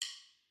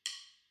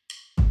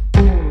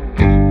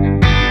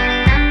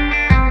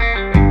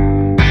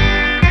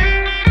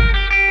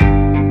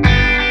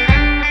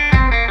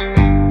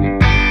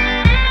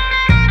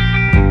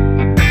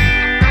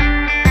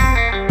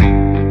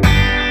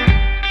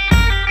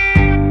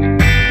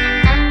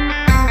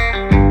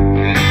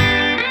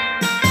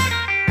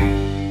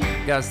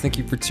guys, thank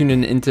you for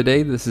tuning in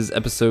today. This is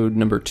episode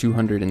number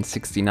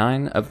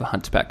 269 of the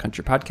Hunt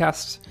Backcountry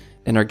podcast,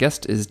 and our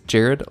guest is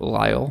Jared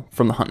Lyle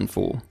from the Huntin'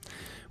 Fool.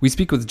 We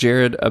speak with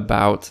Jared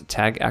about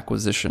tag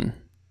acquisition,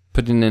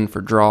 putting in for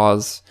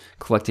draws,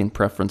 collecting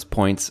preference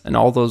points, and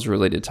all those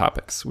related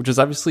topics, which is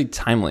obviously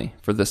timely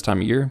for this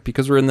time of year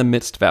because we're in the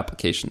midst of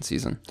application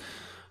season.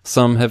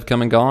 Some have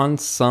come and gone,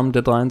 some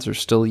deadlines are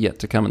still yet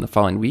to come in the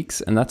following weeks,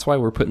 and that's why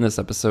we're putting this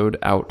episode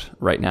out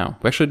right now.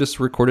 We actually just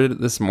recorded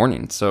it this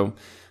morning, so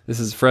this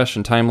is fresh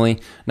and timely.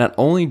 Not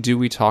only do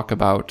we talk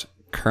about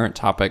current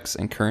topics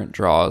and current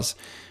draws,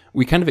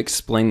 we kind of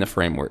explain the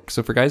framework.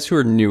 So for guys who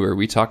are newer,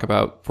 we talk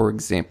about, for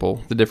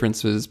example, the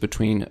differences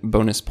between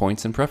bonus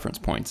points and preference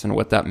points and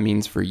what that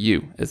means for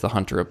you as the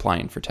hunter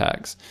applying for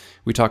tags.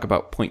 We talk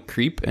about point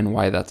creep and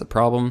why that's a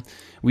problem.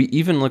 We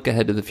even look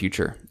ahead to the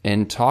future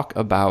and talk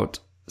about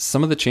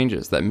some of the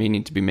changes that may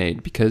need to be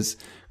made because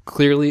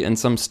clearly in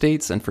some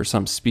states and for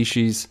some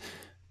species,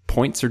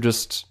 points are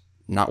just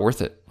not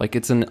worth it. Like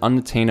it's an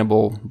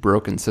unattainable,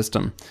 broken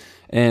system.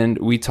 And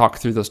we talk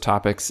through those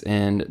topics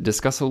and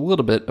discuss a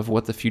little bit of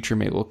what the future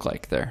may look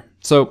like there.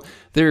 So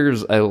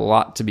there's a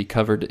lot to be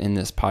covered in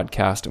this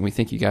podcast, and we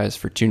thank you guys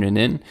for tuning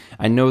in.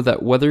 I know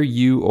that whether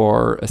you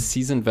are a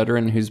seasoned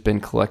veteran who's been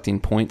collecting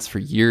points for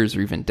years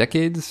or even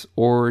decades,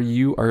 or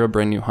you are a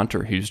brand new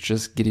hunter who's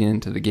just getting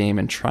into the game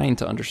and trying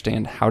to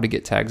understand how to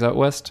get tags out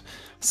west,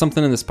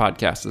 something in this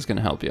podcast is going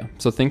to help you.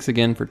 So thanks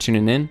again for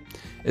tuning in.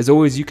 As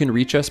always, you can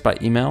reach us by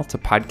email to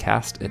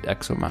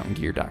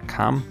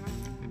podcast@exomountaingear.com.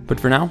 But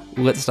for now,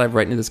 let's dive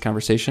right into this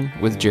conversation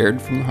with Jared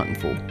from the Huntin'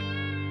 Fool.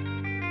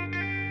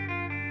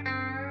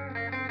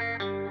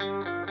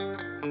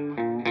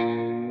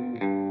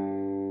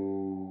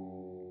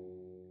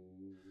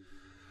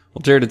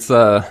 Well, Jared, it's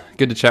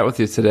good to chat with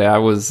you today. I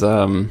was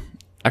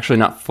actually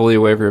not fully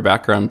aware of your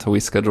background until we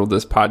scheduled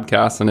this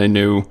podcast, and I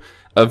knew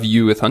of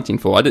you with Huntin'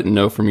 Fool. I didn't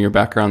know from your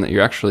background that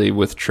you're actually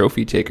with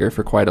Trophy Taker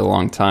for quite a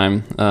long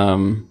time.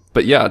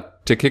 But yeah,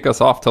 to kick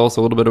us off, tell us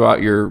a little bit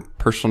about your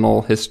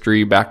personal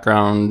history,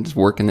 background,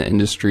 work in the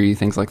industry,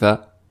 things like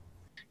that.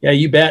 Yeah,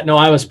 you bet. No,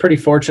 I was pretty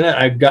fortunate.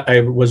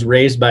 I was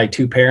raised by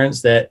two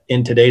parents that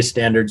in today's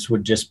standards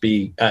would just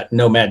be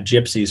nomad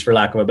gypsies, for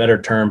lack of a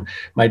better term.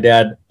 My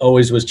dad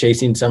always was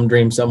chasing some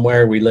dream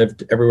somewhere. We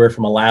lived everywhere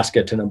from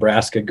Alaska to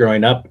Nebraska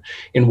growing up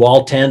in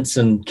wall tents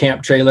and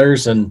camp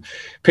trailers and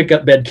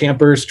pickup bed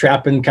campers,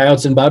 trapping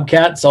coyotes and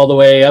bobcats, all the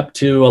way up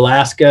to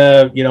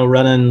Alaska,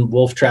 running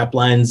wolf trap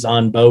lines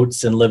on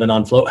boats and living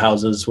on float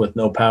houses with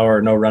no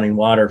power, no running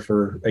water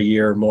for a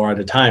year or more at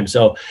a time.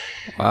 So,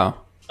 wow.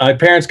 My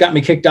parents got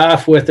me kicked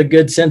off with a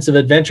good sense of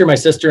adventure, my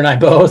sister and I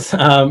both,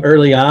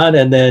 early on.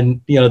 And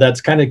then, that's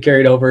kind of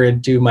carried over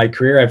into my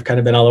career. I've kind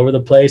of been all over the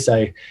place.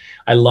 I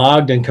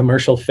logged and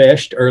commercial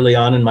fished early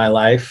on in my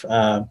life,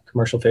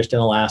 commercial fished in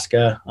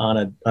Alaska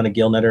on a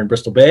gill netter in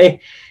Bristol Bay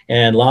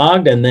and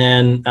logged. And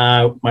then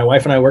my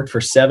wife and I worked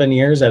for 7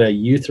 years at a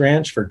youth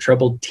ranch for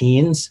troubled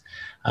teens,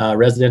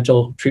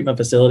 residential treatment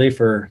facility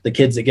for the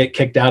kids that get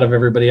kicked out of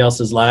everybody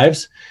else's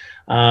lives.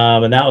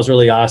 And that was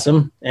really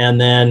awesome.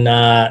 And then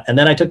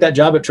I took that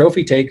job at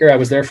Trophy Taker. I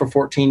was there for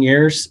 14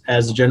 years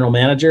as a general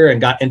manager and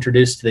got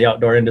introduced to the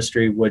outdoor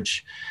industry,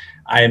 which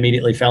I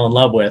immediately fell in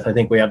love with. I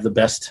think we have the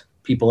best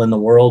people in the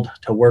world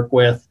to work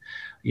with.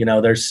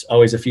 There's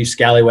always a few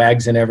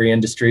scallywags in every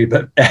industry,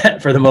 but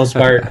for the most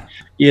part,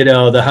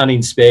 the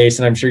hunting space,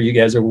 and I'm sure you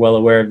guys are well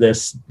aware of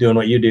this doing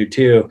what you do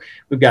too.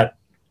 We've got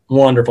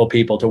wonderful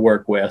people to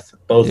work with,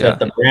 both at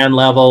the brand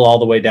level all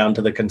the way down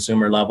to the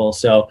consumer level.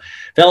 So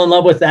fell in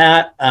love with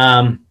that.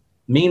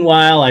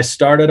 Meanwhile, I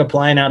started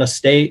applying out of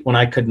state when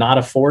I could not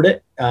afford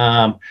it.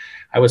 I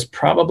was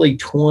probably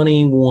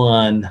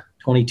 21,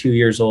 22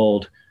 years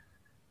old.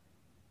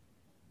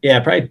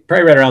 Yeah, probably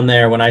right around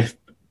there when I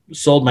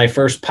sold my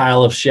first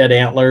pile of shed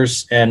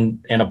antlers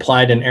and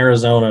applied in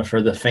Arizona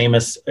for the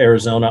famous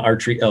Arizona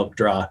archery elk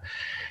draw.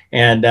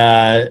 And,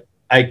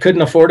 I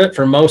couldn't afford it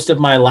for most of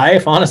my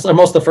life, honestly,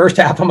 most of the first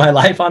half of my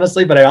life,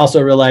 honestly, but I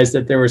also realized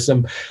that there were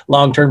some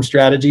long-term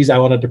strategies I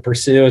wanted to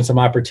pursue and some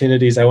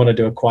opportunities I wanted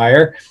to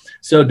acquire.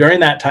 So during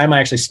that time, I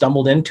actually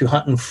stumbled into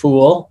Huntin'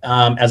 Fool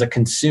as a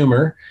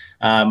consumer.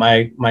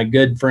 My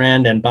good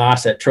friend and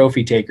boss at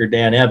Trophy Taker,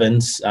 Dan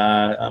Evans,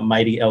 a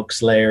mighty elk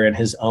slayer in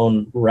his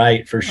own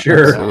right, for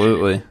sure.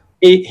 Absolutely.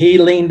 He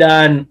leaned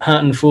on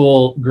Huntin'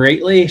 Fool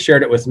greatly,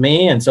 shared it with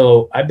me. And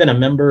so I've been a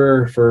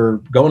member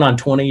for going on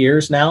 20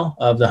 years now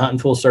of the Huntin'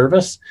 Fool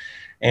service.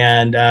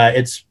 And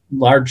it's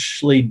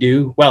largely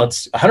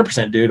it's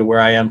 100% due to where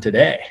I am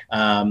today.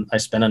 I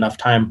spent enough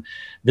time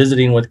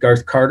visiting with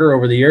Garth Carter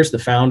over the years, the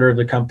founder of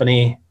the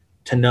company,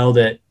 to know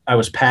that I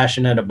was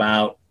passionate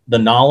about the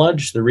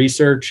knowledge, the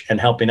research, and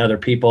helping other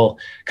people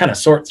kind of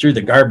sort through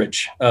the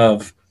garbage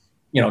of,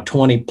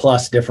 20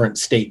 plus different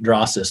state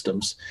draw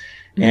systems.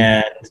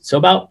 And so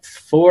about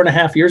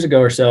 4.5 years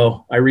ago or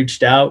so, I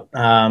reached out.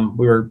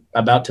 We were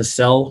about to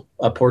sell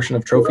a portion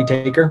of Trophy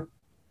Taker.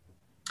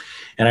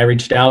 And I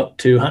reached out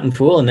to Huntin'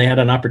 Fool, and they had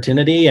an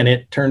opportunity, and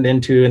it turned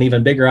into an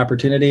even bigger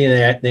opportunity.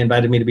 They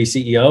invited me to be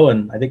CEO,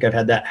 and I think I've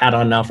had that hat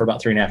on now for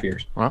about 3.5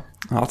 years. Well,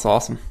 that's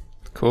awesome.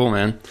 Cool,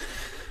 man.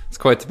 It's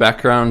quite the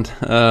background.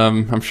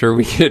 I'm sure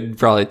we could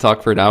probably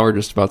talk for an hour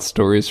just about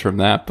stories from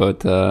that.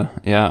 But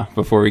yeah,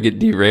 before we get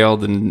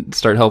derailed and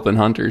start helping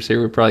hunters here,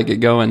 we'll probably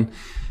get going.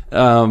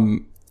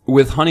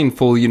 With Hunting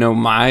Fool,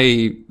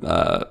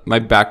 my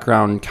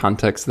background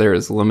context there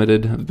is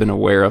limited. I've been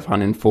aware of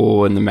Hunting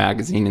Fool and the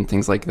magazine and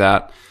things like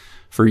that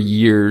for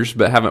years,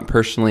 but haven't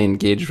personally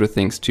engaged with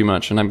things too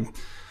much. And I'm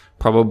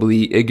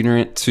probably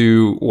ignorant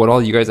to what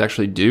all you guys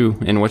actually do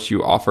and what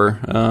you offer.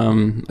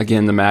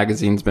 Again, the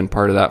magazine's been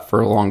part of that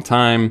for a long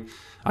time.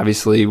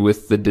 Obviously,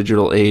 with the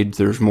digital age,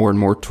 there's more and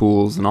more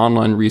tools and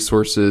online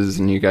resources,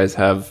 and you guys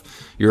have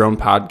your own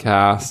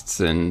podcasts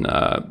and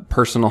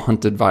personal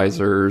hunt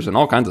advisors and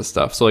all kinds of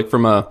stuff. So, like,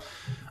 from a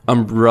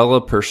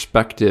umbrella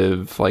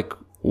perspective, like,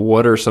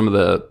 what are some of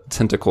the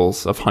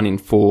tentacles of Hunting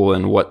Fool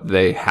and what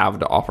they have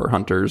to offer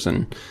hunters?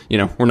 And,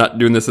 we're not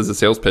doing this as a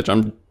sales pitch.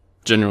 I'm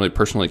genuinely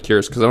personally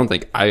curious because I don't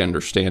think I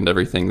understand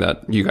everything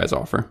that you guys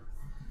offer.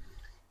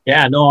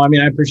 Yeah, no, I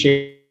mean, I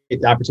appreciate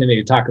the opportunity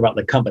to talk about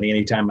the company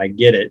anytime I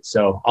get it.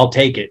 So I'll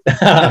take it.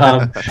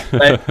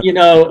 But,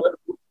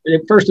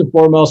 first and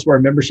foremost, we're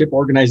a membership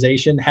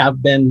organization,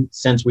 have been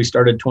since we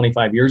started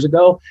 25 years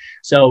ago.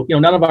 So,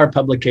 none of our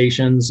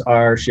publications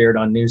are shared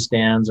on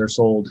newsstands or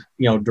sold,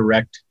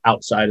 direct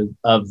outside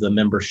of the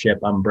membership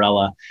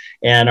umbrella.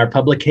 And our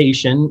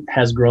publication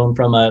has grown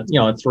from a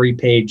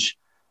 3-page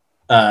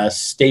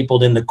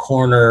stapled in the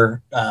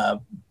corner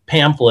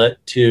pamphlet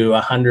to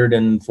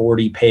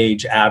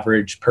 140-page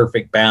average,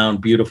 perfect bound,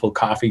 beautiful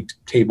coffee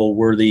table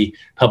worthy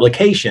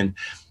publication.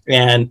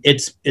 And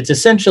it's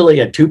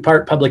essentially a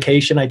 2-part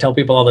publication. I tell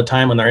people all the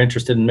time when they're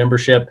interested in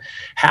membership,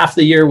 half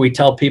the year we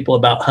tell people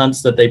about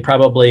hunts that they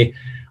probably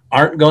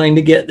aren't going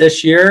to get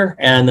this year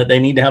and that they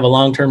need to have a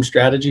long-term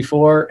strategy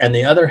for. And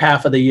the other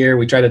half of the year,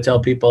 we try to tell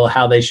people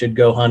how they should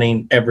go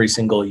hunting every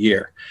single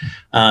year.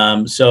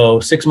 So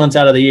 6 months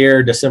out of the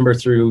year, December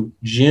through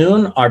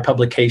June, our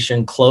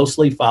publication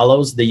closely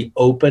follows the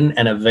open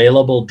and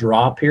available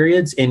draw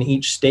periods in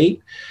each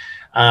state.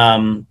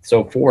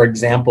 So for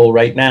example,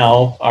 right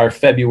now, our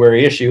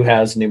February issue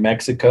has New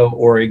Mexico,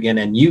 Oregon,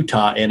 and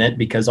Utah in it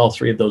because all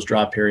 3 of those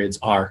draw periods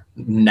are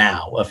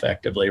now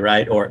effectively,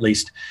 right? Or at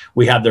least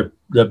we have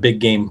the big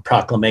game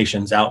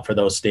proclamations out for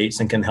those states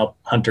and can help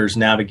hunters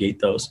navigate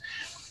those.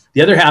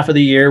 The other half of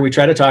the year, we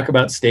try to talk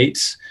about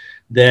states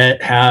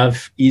that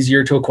have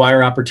easier to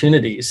acquire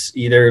opportunities,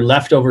 either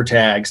leftover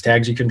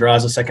tags you can draw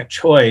as a second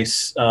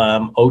choice,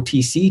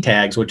 OTC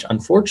tags, which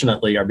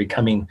unfortunately are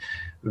becoming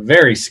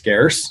very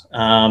scarce.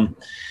 But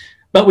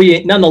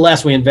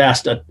nonetheless, we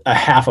invest a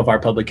half of our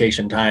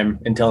publication time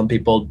in telling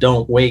people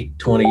don't wait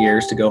 20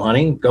 years to go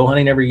hunting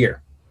every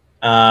year.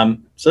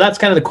 So that's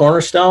kind of the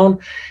cornerstone.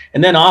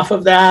 And then off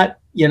of that,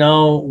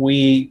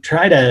 we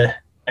try to,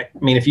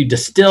 if you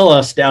distill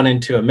us down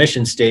into a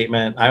mission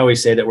statement, I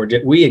always say that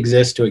we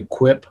exist to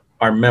equip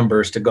our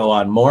members to go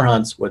on more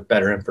hunts with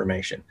better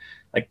information.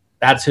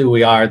 That's who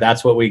we are.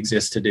 That's what we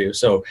exist to do.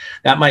 So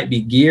that might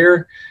be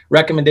gear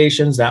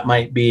recommendations. That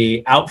might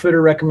be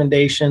outfitter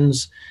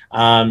recommendations.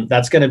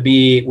 That's going to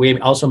be, we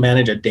also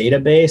manage a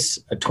database,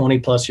 a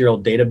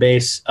 20-plus-year-old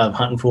database of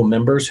Hunting Fool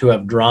members who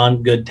have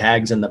drawn good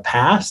tags in the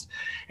past.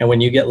 And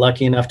when you get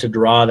lucky enough to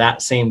draw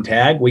that same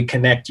tag, we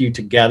connect you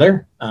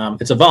together.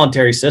 It's a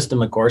voluntary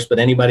system, of course, but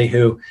anybody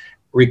who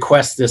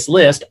requests this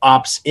list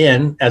opts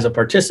in as a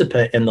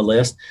participant in the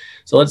list.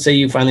 So let's say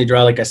you finally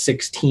draw like a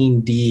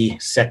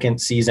 16D second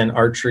season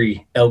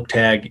archery elk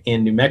tag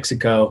in New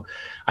Mexico.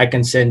 I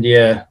can send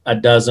you a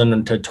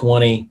dozen to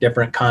 20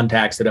 different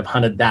contacts that have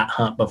hunted that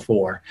hunt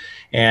before.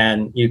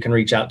 And you can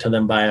reach out to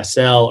them via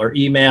cell or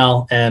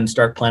email and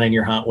start planning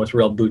your hunt with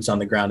real boots on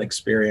the ground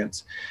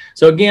experience.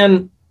 So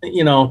again,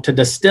 to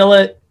distill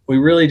it, we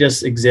really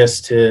just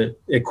exist to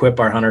equip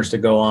our hunters to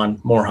go on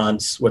more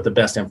hunts with the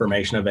best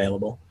information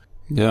available.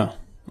 Yeah,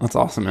 that's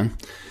awesome, man.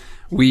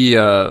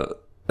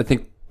 I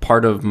think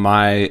part of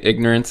my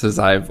ignorance is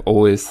I've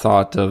always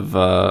thought of,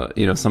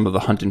 some of the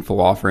Hunting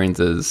Fool offerings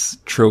as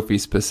trophy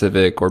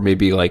specific or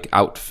maybe like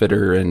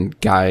outfitter and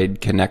guide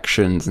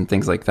connections and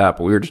things like that.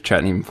 But we were just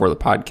chatting even before the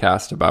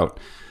podcast about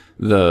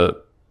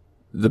the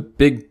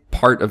big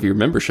part of your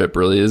membership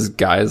really is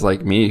guys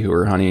like me who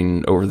are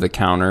hunting over the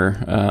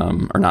counter,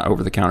 or not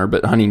over the counter,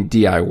 but hunting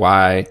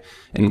DIY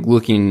and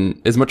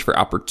looking as much for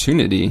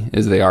opportunity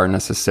as they are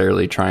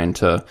necessarily trying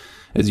to,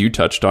 as you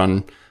touched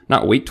on,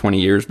 not wait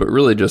 20 years, but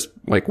really just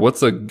like,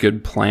 what's a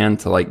good plan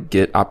to like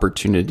get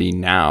opportunity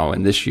now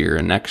and this year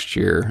and next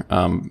year,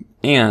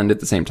 and at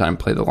the same time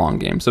play the long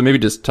game. So maybe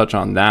just touch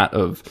on that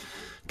of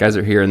guys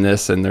are hearing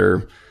this and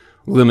they're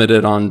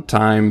limited on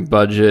time,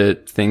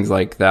 budget, things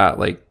like that.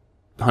 Like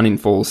Hunting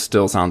Fool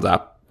still sounds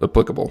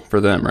applicable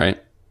for them,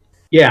 right?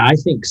 Yeah, I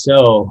think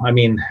so.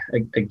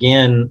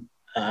 Again,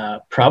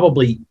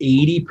 probably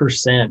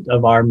 80%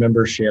 of our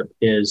membership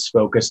is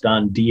focused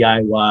on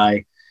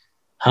DIY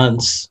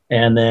hunts.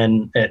 And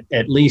then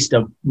at least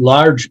a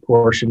large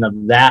portion of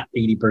that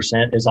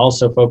 80% is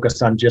also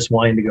focused on just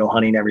wanting to go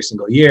hunting every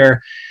single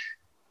year.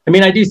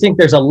 I do think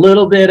there's a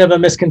little bit of a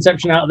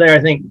misconception out there.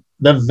 I think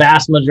the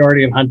vast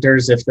majority of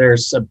hunters, if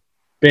there's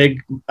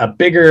a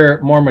bigger,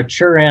 more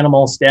mature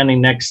animal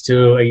standing next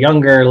to a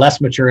younger,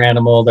 less mature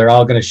animal, they're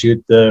all going to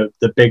shoot the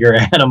bigger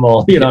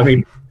animal. You know, I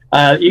mean,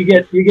 you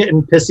get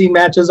in pissing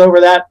matches over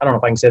that. I don't know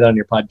if I can say that on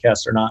your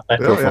podcast or not, but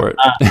Go for it.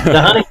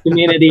 The hunting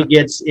community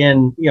gets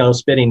in, you know,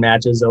 spitting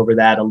matches over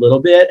that a little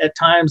bit at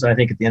times. And I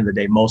think at the end of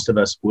the day, most of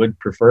us would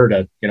prefer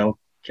to, you know,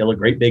 kill a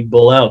great big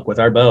bull elk with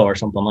our bow or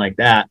something like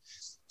that.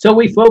 So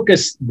we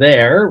focus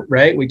there,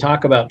 right? We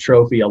talk about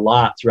trophy a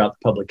lot throughout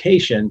the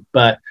publication,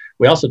 but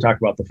we also talk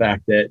about the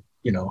fact that,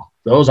 you know,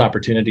 those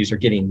opportunities are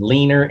getting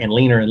leaner and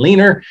leaner and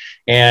leaner.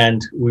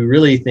 And we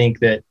really think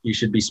that you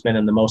should be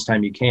spending the most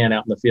time you can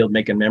out in the field,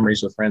 making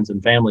memories with friends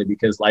and family,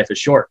 because life is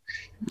short.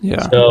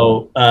 Yeah.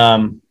 So,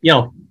 you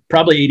know,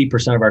 probably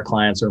 80% of our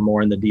clients are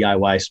more in the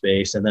DIY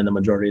space. And then the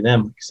majority of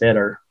them, like I said,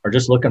 are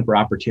just looking for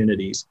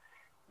opportunities.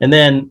 And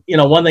then, you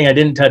know, one thing I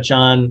didn't touch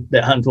on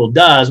that Hunt Fool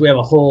does, we have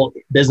a whole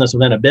business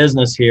within a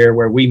business here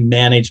where we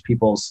manage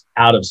people's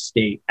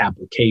out-of-state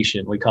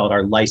application. We call it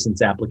our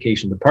license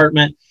application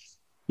department.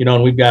 You know,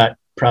 and we've got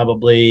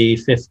probably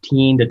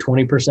 15 to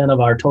 20% of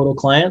our total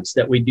clients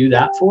that we do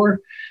that for.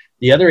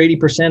 The other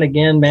 80%,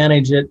 again,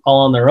 manage it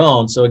all on their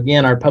own. So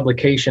again, our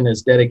publication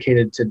is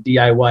dedicated to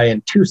DIY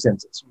in two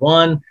senses.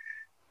 One,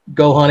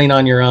 go hunting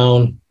on your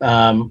own.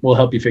 We'll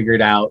help you figure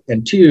it out.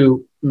 And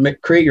two,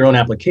 create your own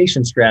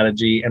application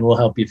strategy, and we'll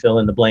help you fill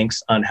in the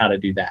blanks on how to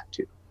do that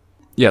too.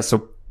 Yeah.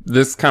 So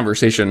this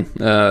conversation,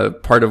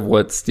 part of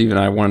what Steve and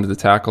I wanted to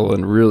tackle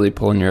and really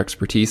pulling your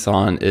expertise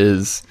on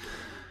is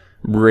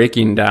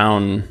breaking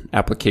down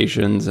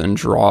applications and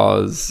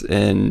draws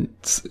and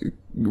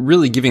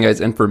really giving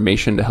guys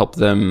information to help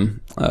them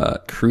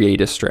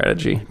create a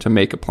strategy, to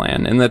make a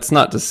plan. And that's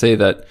not to say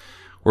that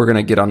we're going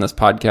to get on this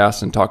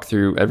podcast and talk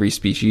through every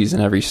species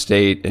in every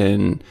state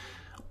and,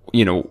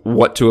 you know,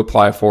 what to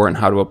apply for and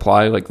how to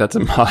apply. Like that's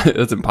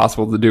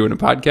impossible to do in a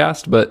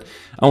podcast, but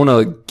I want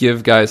to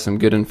give guys some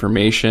good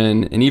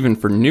information, and even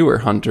for newer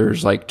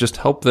hunters, like just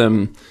help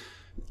them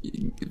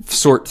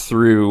sort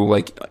through,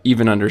 like,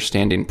 even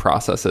understanding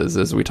processes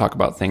as we talk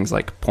about things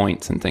like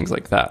points and things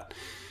like that.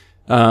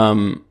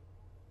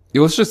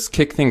 Let's just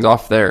kick things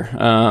off there.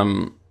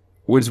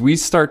 As we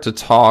start to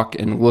talk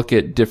and look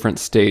at different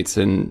states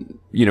and,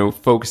 you know,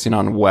 focusing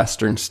on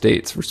Western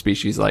states for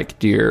species like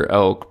deer,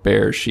 elk,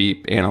 bear,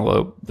 sheep,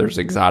 antelope, there's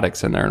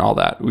exotics in there and all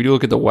that. We do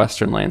look at the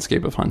Western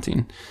landscape of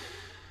hunting.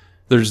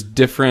 There's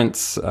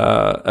difference.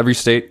 Every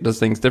state does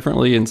things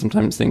differently, and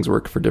sometimes things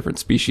work for different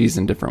species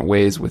in different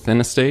ways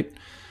within a state.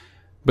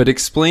 But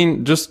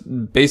explain,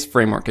 just base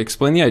framework,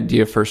 explain the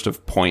idea first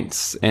of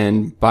points.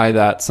 And by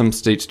that, some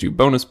states do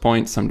bonus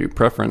points, some do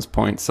preference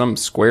points, some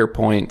square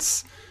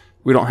points.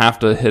 We don't have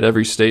to hit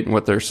every state and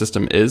what their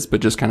system is, but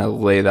just kind of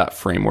lay that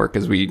framework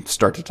as we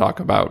start to talk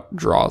about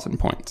draws and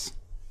points.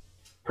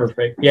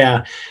 Perfect.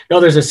 Yeah. No,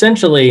 there's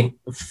essentially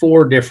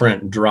 4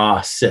 different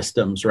draw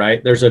systems,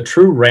 right? There's a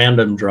true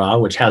random draw,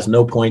 which has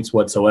no points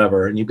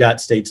whatsoever. And you've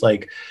got states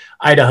like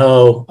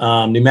Idaho,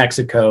 New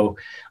Mexico,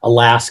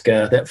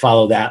 Alaska that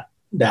follow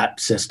that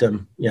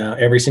system. You know,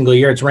 every single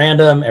year it's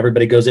random.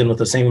 Everybody goes in with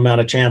the same amount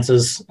of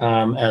chances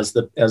as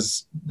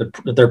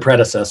their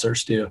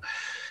predecessors do.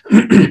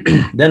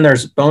 Then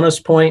there's bonus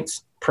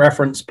points,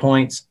 preference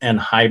points, and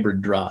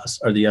hybrid draws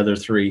are the other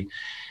 3.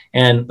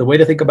 And the way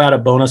to think about a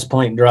bonus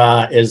point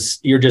draw is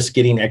you're just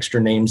getting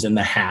extra names in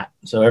the hat.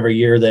 So every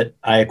year that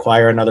I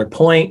acquire another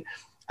point,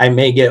 I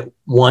may get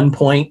 1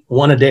 point,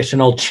 1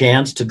 additional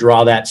chance to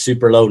draw that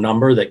super low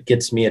number that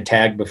gets me a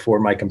tag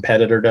before my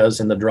competitor does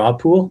in the draw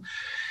pool.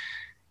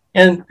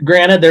 And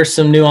granted, there's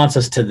some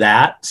nuances to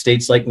that.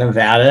 States like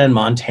Nevada and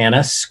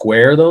Montana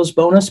square those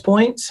bonus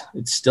points.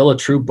 It's still a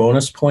true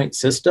bonus point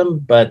system,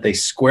 but they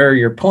square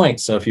your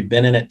points. So if you've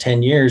been in it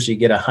 10 years, you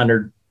get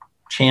 100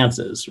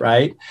 chances,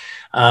 right?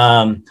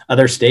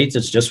 Other states,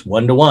 it's just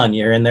 1-to-1.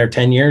 You're in there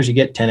 10 years, you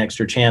get 10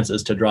 extra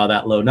chances to draw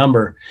that low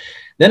number.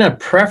 Then a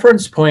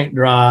preference point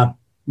draw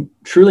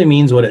truly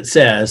means what it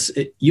says.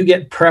 You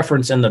get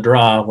preference in the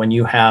draw when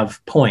you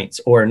have points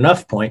or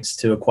enough points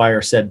to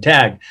acquire said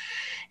tag.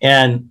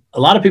 And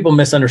a lot of people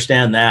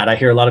misunderstand that. I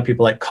hear a lot of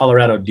people like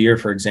Colorado deer,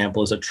 for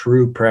example, is a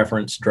true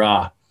preference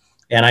draw.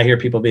 And I hear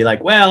people be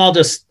like, well, I'll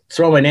just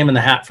throw my name in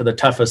the hat for the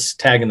toughest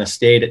tag in the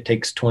state. It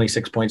takes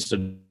 26 points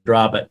to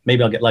draw, but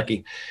maybe I'll get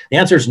lucky. The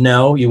answer is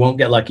no, you won't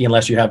get lucky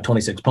unless you have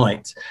 26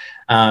 points.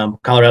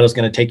 Colorado's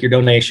going to take your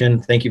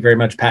donation. Thank you very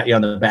much, pat you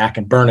on the back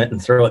and burn it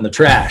and throw it in the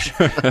trash.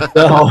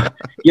 So,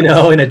 you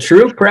know, in a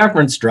true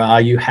preference draw,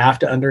 you have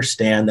to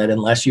understand that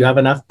unless you have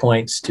enough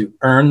points to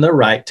earn the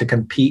right to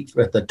compete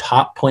with the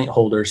top point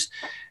holders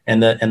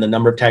and the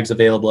number of tags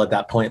available at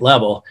that point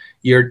level,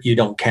 you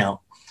don't count.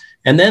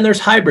 And then there's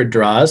hybrid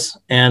draws,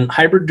 and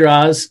hybrid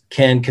draws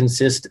can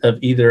consist of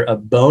either a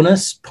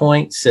bonus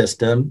point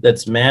system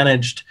that's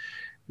managed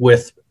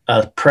with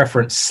a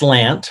preference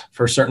slant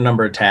for a certain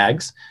number of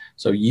tags.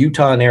 So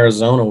Utah and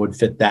Arizona would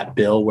fit that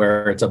bill,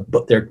 where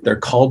they're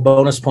called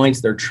bonus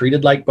points. They're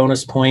treated like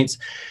bonus points,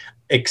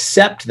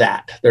 except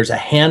that there's a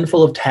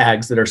handful of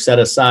tags that are set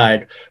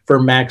aside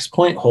for max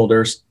point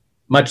holders,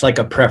 much like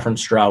a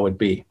preference draw would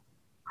be.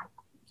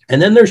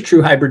 And then there's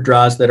true hybrid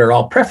draws that are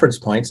all preference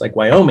points, like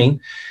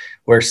Wyoming,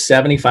 where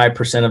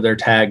 75% of their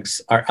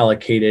tags are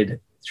allocated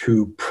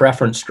through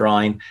preference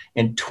drawing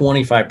and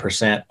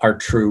 25% are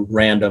true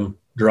random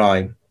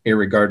drawing,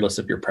 irregardless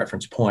of your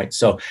preference point.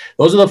 So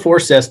those are the four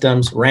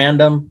systems: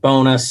 random,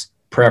 bonus,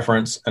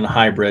 preference, and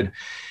hybrid.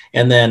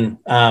 And then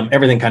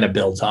everything kind of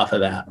builds off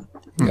of that.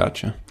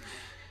 Gotcha.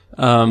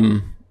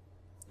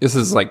 This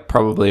is like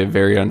probably a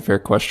very unfair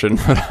question,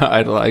 but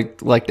I'd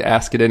like to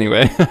ask it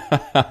anyway.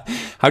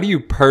 How do you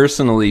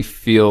personally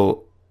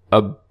feel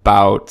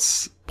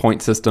about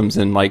point systems,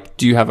 and like,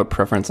 do you have a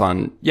preference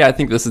on, I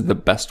think this is the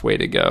best way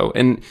to go?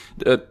 And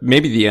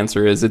maybe the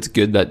answer is it's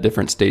good that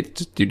different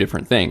states do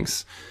different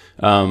things.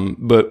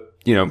 But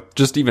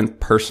just even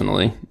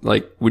personally,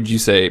 like, would you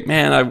say,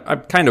 man, I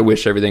kind of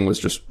wish everything was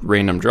just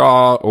random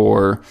draw,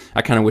 or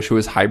I kind of wish it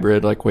was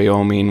hybrid like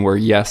Wyoming, where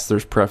yes,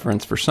 there's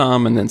preference for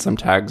some, and then some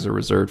tags are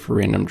reserved for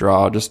random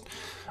draw? Just,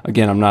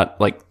 again, I'm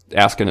not like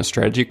asking a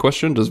strategy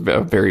question, just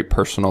a very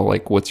personal,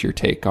 like, what's your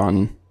take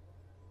on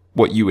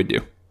what you would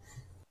do?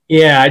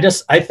 Yeah,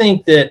 I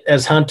think that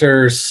as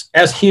hunters,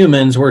 as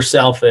humans, we're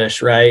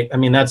selfish, right? I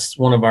mean, that's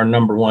one of our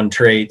number one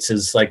traits,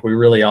 is like, we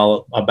really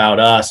all about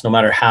us, no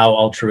matter how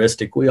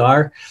altruistic we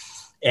are.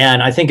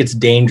 And I think it's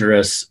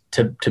dangerous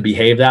to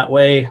behave that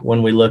way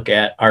when we look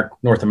at our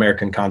North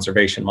American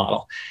conservation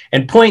model.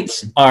 And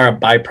points are a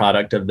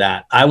byproduct of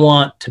that. I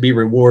want to be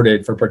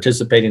rewarded for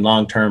participating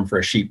long-term for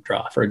a sheep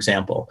draw, for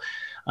example.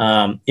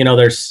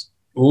 There's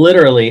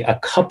literally a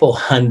couple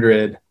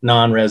hundred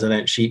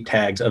non-resident sheep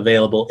tags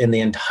available in the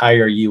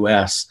entire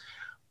US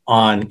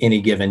on any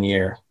given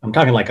year. I'm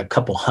talking like a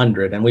couple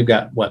hundred, and we've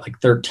got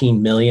like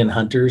 13 million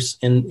hunters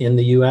in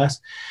the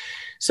US.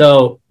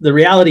 So the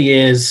reality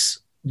is,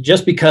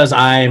 just because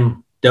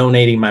I'm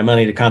donating my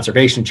money to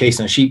conservation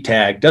chasing a sheep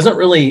tag doesn't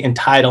really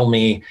entitle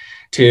me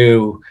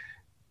to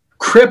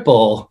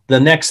cripple the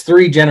next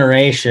 3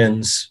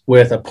 generations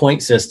with a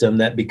point system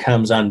that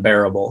becomes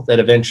unbearable, that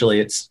eventually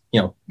it's,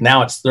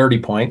 now it's 30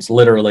 points,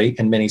 literally,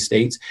 in many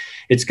states.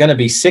 It's going to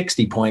be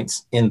 60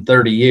 points in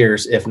 30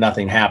 years if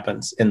nothing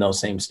happens in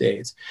those same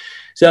states.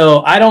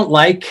 So I don't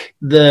like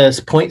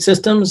the point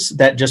systems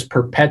that just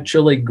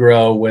perpetually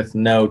grow with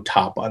no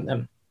top on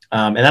them.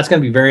 And that's going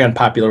to be very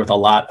unpopular with a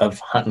lot of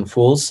Huntin'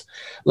 Fools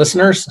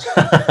listeners.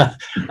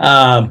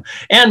 And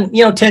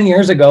 10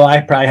 years ago,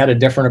 I probably had a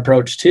different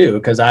approach too,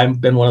 because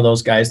I've been one of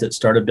those guys that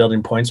started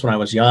building points when I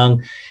was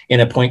young in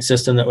a point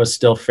system that was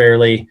still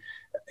fairly,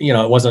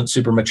 it wasn't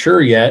super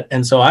mature yet.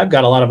 And so I've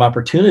got a lot of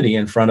opportunity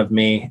in front of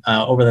me.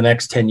 Over the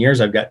next 10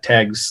 years, I've got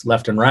tags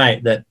left and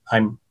right that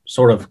I'm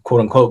sort of,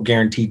 quote unquote,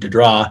 guaranteed to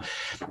draw,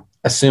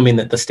 assuming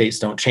that the states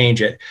don't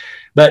change it.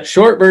 But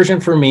short version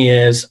for me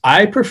is,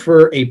 I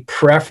prefer a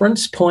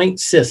preference point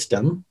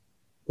system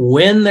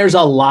when there's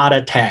a lot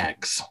of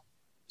tags,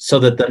 so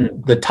that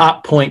the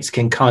top points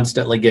can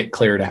constantly get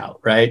cleared out,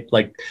 right?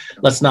 Like,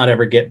 let's not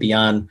ever get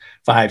beyond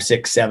 5,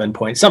 6, 7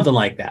 points, something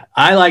like that.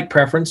 I like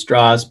preference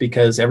draws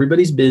because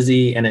everybody's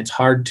busy and it's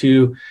hard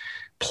to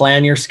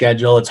plan your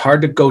schedule. It's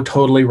hard to go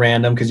totally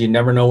random because you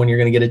never know when you're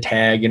going to get a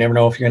tag. You never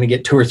know if you're going to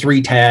get 2 or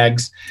 3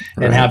 tags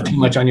and have too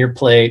much on your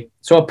plate.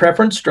 So a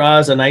preference draw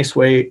is a nice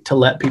way to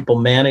let people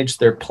manage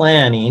their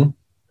planning.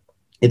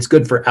 It's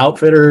good for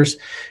outfitters.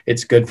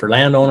 It's good for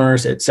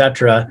landowners,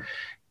 etc.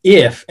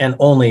 If and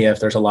only if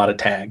there's a lot of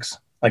tags.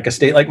 Like a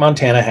state like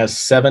Montana has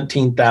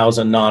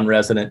 17,000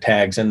 non-resident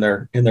tags in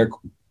their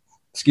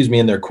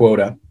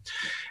quota.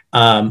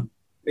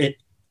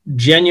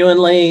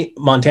 Genuinely,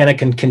 Montana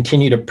can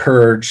continue to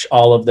purge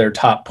all of their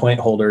top point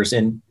holders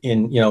in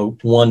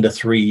 1 to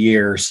 3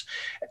 years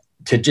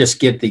to just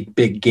get the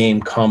big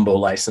game combo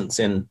license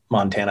in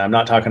Montana. I'm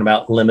not talking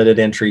about limited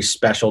entry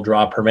special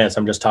draw permits.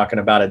 I'm just talking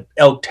about an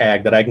elk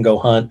tag that I can go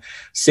hunt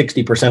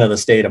 60% of the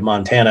state of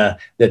Montana.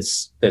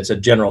 That's a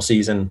general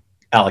season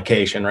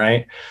allocation,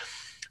 right?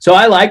 So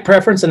I like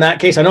preference in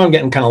that case. I know I'm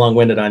getting kind of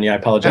long-winded on you. I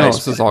apologize. No,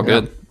 this is all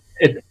good.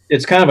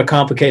 It's kind of a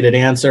complicated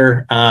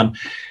answer.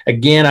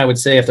 Again, I would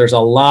say if there's a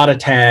lot of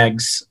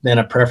tags, then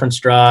a preference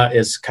draw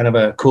is kind of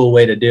a cool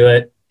way to do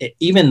it.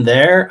 Even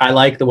there, I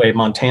like the way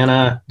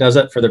Montana does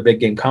it for their big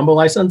game combo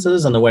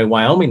licenses, and the way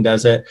Wyoming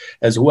does it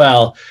as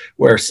well,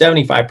 where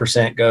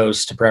 75%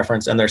 goes to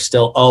preference and there's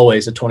still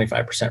always a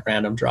 25%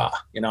 random draw.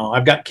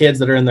 I've got kids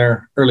that are in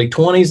their early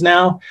 20s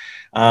now.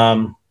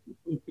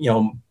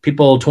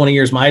 People 20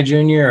 years my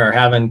junior are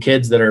having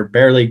kids that are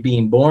barely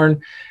being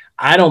born.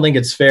 I don't think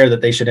it's fair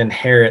that they should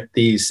inherit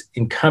these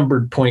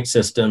encumbered point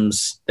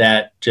systems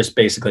that just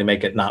basically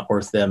make it not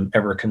worth them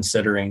ever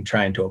considering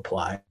trying to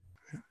apply.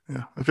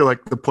 Yeah, I feel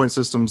like the point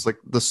system's like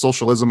the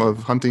socialism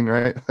of hunting,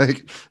 right?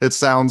 Like, it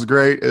sounds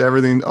great and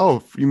everything.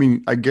 Oh, you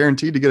mean I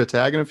guaranteed to get a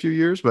tag in a few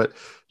years, but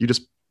you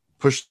just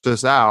push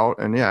this out.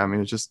 And yeah, I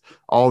mean, it's just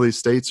all these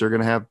states are going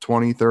to have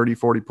 20, 30,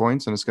 40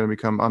 points, and it's going to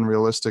become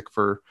unrealistic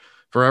for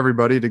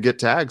everybody to get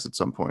tags at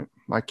some point.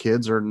 My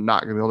kids are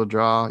not going to be able to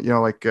draw,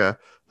 like a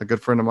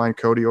good friend of mine,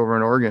 Cody, over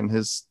in Oregon,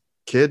 his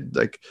kid,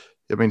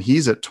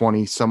 he's at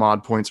 20 some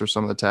odd points or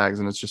some of the tags,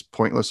 and it's just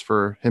pointless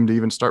for him to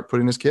even start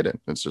putting his kid in.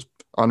 It's just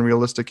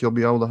unrealistic he'll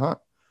be able to hunt.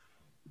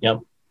 Yep.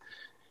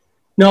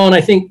 No, and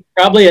I think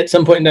probably at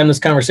some point in time, this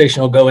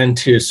conversation will go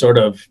into sort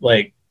of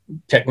like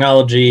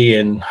technology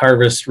and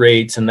harvest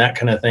rates and that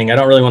kind of thing. I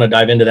don't really want to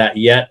dive into that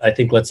yet. I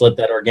think let's let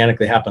that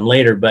organically happen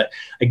later. But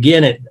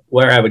again,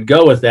 where I would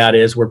go with that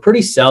is we're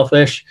pretty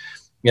selfish.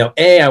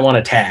 A, I want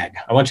a tag.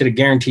 I want you to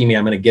guarantee me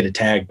I'm going to get a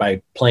tag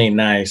by playing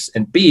nice.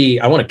 And B,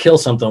 I want to kill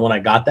something when I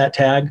got that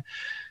tag.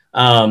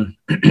 And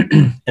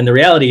the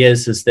reality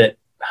is that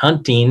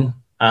hunting,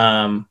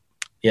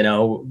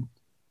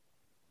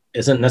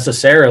 isn't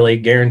necessarily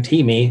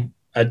guarantee me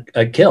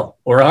a kill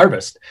or a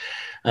harvest.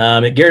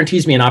 It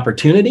guarantees me an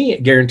opportunity.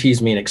 It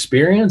guarantees me an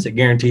experience. It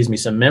guarantees me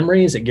some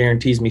memories. It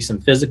guarantees me some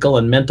physical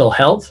and mental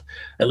health.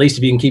 At least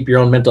if you can keep your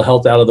own mental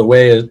health out of the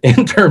way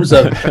in terms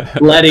of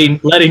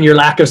letting your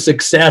lack of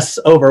success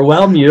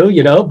overwhelm you,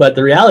 But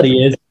the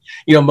reality is,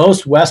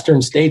 most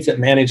Western states that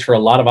manage for a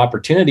lot of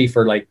opportunity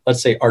for, like,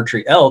 let's say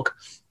archery elk,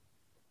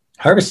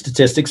 harvest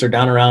statistics are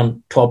down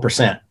around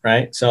 12%,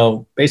 right?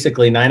 So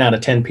basically 9 out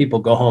of 10 people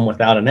go home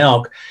without an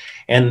elk.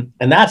 And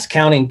that's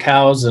counting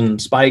cows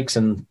and spikes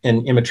and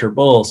immature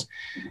bulls.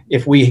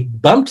 If we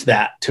bumped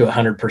that to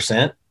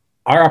 100%,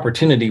 our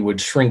opportunity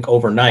would shrink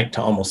overnight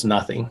to almost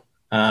nothing.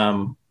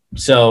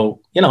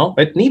 So,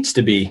 it needs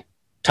to be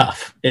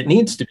tough. It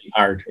needs to be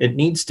hard. It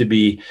needs to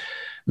be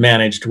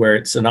managed where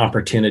it's an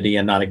opportunity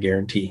and not a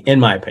guarantee, in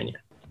my opinion.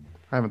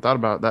 I haven't thought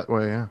about it that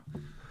way. Yeah.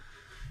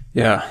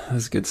 Yeah,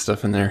 that's good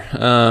stuff in there.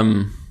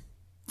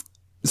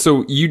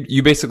 So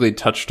you basically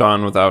touched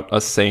on, without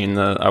us saying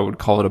that, I would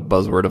call it a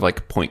buzzword of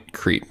like point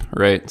creep,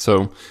 right?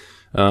 So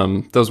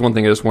that was one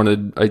thing I just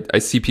wanted. I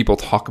see people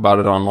talk about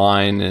it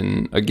online,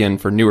 and again,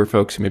 for newer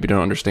folks who maybe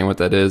don't understand what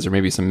that is, or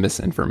maybe some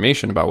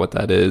misinformation about what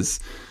that is,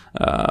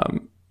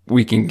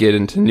 we can get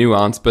into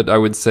nuance. But I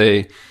would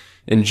say,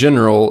 in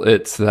general,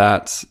 it's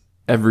that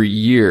every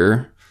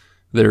year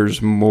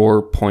there's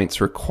more points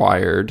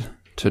required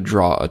to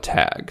draw a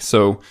tag.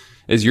 So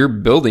as you're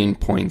building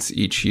points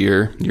each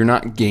year, you're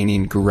not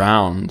gaining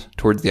ground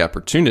towards the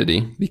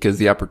opportunity, because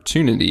the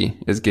opportunity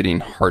is getting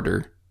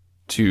harder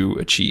to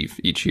achieve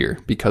each year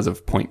because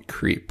of point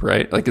creep,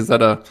 right? Like, is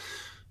that a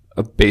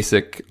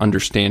basic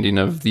understanding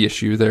of the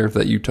issue there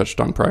that you touched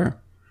on prior?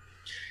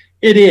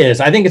 It is.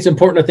 I think it's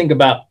important to think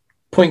about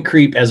point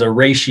creep as a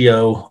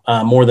ratio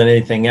more than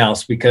anything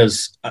else,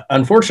 because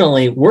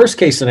unfortunately, worst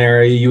case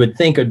scenario, you would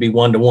think it would be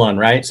 1-to-1,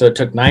 right? So it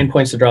took 9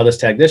 points to draw this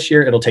tag this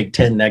year. It'll take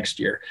 10 next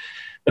year.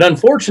 But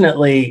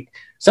unfortunately,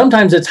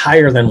 sometimes it's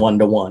higher than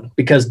 1-to-1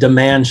 because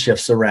demand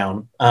shifts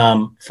around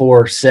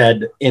for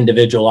said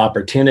individual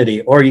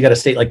opportunity. Or you got a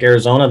state like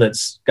Arizona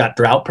that's got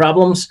drought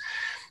problems.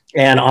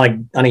 And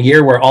on a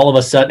year where all of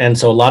a sudden, and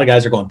so a lot of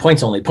guys are going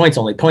points only, points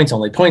only, points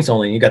only, points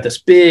only. And you got this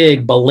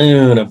big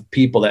balloon of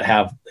people that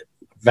have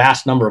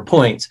vast number of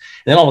points.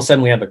 And then all of a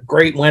sudden we have a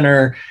great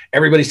winter.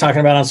 Everybody's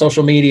talking about it on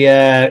social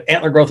media.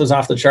 Antler growth is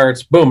off the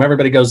charts. Boom,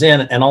 everybody goes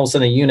in. And all of a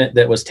sudden a unit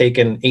that was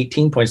taking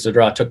 18 points to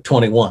draw took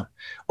 21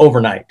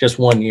 overnight, just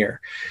 1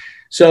 year.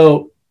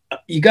 So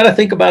you got to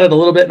think about it a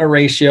little bit in a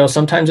ratio.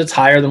 Sometimes it's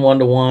higher than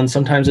 1-to-1.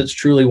 Sometimes it's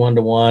truly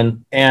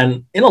 1-to-1.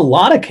 And in a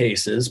lot of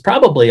cases,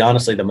 probably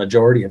honestly, the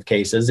majority of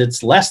cases,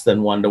 it's less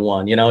than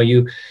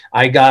 1-to-1.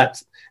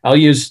 I'll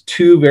use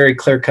two very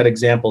clear-cut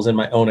examples in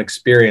my own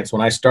experience.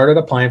 When I started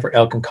applying for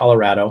elk in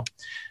Colorado,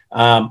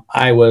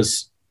 I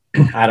was,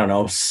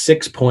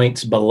 6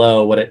 points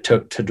below what it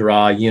took to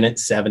draw unit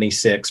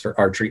 76 for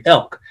archery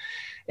elk.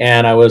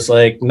 And I was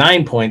like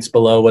 9 points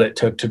below what it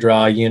took to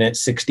draw unit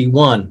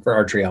 61 for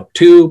archery elk.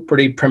 Two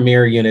pretty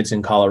premier units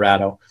in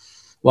Colorado.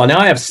 Well, now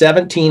I have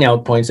 17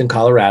 elk points in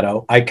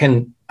Colorado.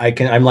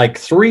 I'm like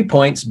 3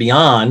 points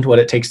beyond what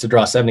it takes to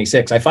draw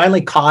 76. I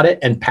finally caught it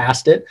and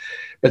passed it.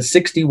 But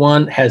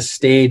 61 has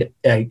stayed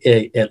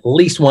at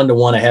least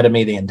 1-to-1 ahead of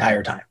me the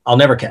entire time. I'll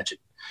never catch it.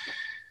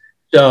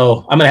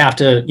 So I'm going to have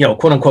to,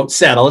 quote unquote,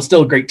 settle. It's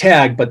still a great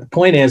tag. But the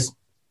point is,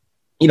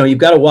 you've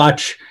got to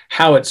watch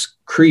how it's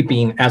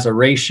creeping as a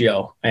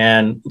ratio.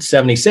 And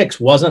 76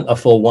 wasn't a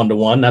full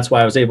 1-to-1. That's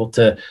why I was able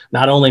to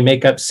not only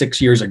make up 6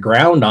 years of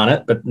ground on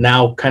it, but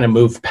now kind of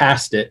move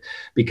past it,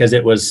 because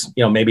it was,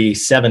 maybe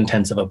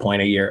 0.7 of a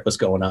point a year it was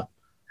going up.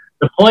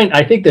 The point,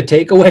 I think the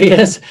takeaway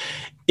is,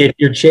 if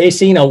you're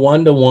chasing a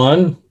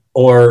 1-to-1,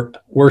 or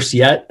worse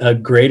yet, a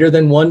greater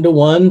than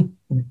 1-to-1,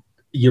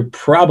 you're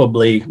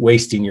probably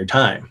wasting your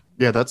time.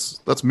 Yeah,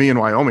 that's me in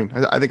Wyoming.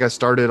 I think I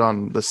started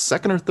on the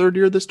second or third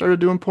year they started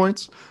doing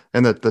points,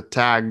 and that the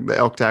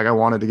elk tag I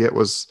wanted to get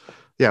was,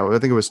 I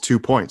think it was 2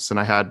 points, and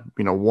I had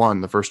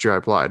 1 the first year I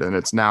applied, and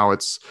it's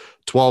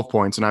 12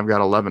 points, and I've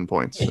got 11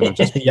 points. And it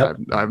just, yep.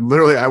 I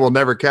will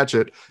never catch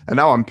it, and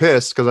now I'm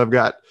pissed because I've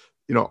got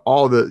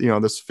all the,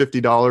 this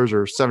 $50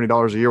 or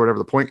 $70 a year, whatever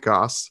the point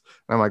costs.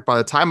 And I'm like, by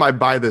the time I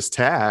buy this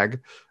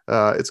tag,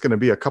 it's going to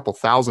be a couple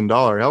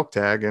 $1,000 elk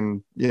tag.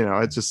 And,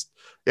 it's just,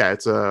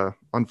 it's a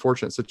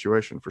unfortunate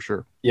situation for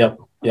sure. Yep.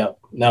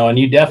 No, and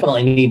you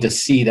definitely need to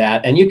see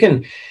that. And you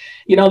can,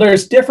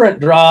 there's different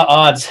draw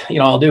odds.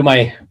 I'll do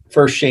my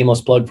first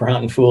shameless plug for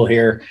Hunting Fool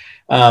here.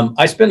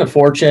 I spend a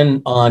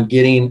fortune on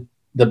getting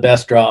the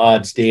best draw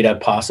odds data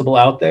possible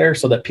out there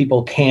so that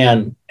people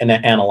can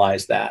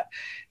analyze that.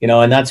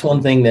 And that's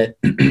one thing that,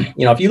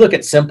 if you look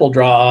at simple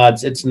draw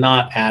odds, it's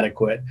not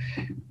adequate.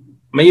 I'm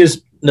going to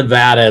use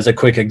Nevada as a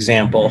quick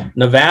example.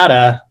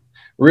 Nevada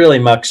really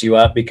mucks you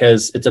up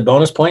because it's a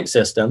bonus point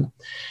system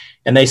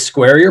and they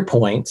square your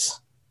points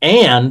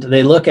and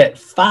they look at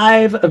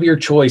 5 of your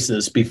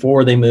choices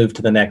before they move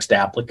to the next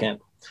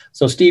applicant.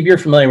 So Steve, you're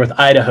familiar with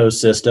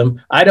Idaho's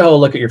system. Idaho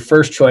look at your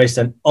first choice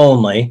and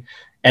only,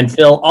 and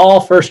fill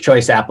all first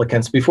choice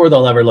applicants before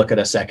they'll ever look at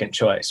a second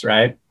choice,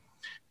 right?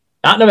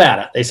 Not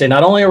Nevada. They say,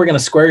 not only are we going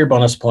to square your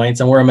bonus points,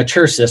 and we're a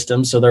mature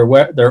system, so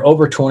they're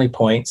over 20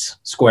 points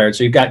squared.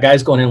 So you've got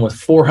guys going in with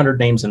 400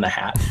 names in the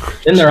hat.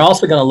 Then they're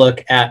also going to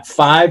look at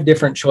 5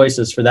 different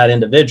choices for that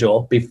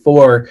individual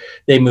before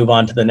they move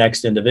on to the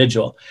next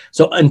individual.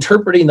 So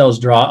interpreting those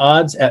draw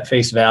odds at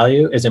face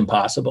value is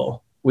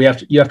impossible. You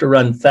have to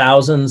run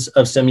thousands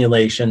of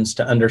simulations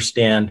to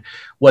understand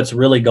what's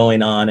really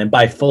going on and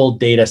buy full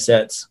data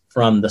sets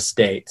from the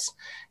states.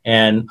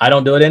 And I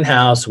don't do it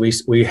in-house.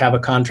 We have a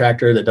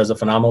contractor that does a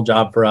phenomenal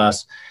job for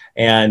us.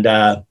 And,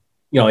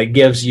 it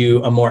gives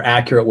you a more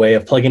accurate way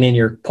of plugging in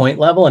your point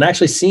level and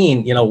actually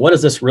seeing, what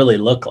does this really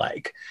look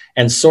like?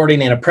 And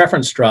sorting in a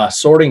preference draw,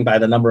 sorting by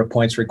the number of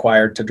points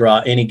required to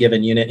draw any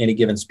given unit, any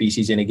given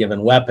species, any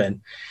given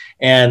weapon.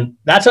 And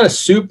that's a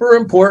super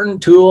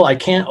important tool. I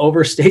can't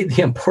overstate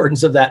the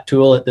importance of that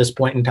tool at this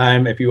point in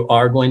time if you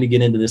are going to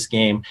get into this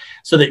game,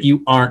 so that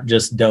you aren't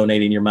just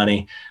donating your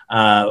money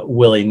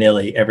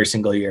willy-nilly every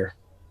single year.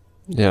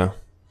 Yeah.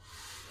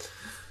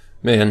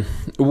 Man,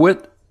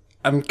 what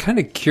I'm kind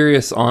of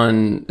curious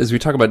on, as we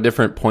talk about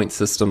different point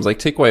systems, like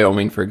take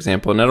Wyoming, for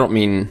example, and I don't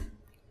mean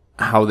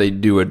how they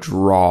do a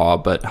draw,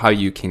 but how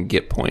you can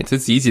get points.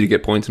 It's easy to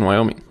get points in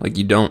Wyoming. Like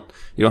you don't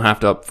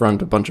have to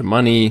upfront a bunch of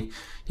money.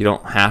 You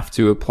don't have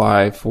to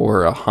apply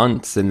for a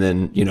hunt and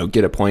then,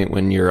 get a point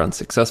when you're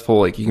unsuccessful.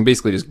 Like you can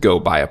basically just go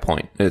buy a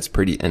point and it's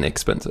pretty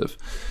inexpensive.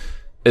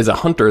 As a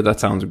hunter, that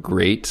sounds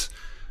great.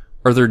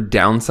 Are there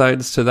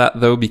downsides to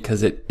that though?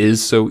 Because it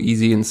is so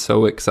easy and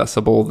so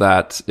accessible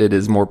that it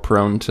is more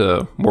prone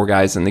to more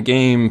guys in the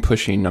game,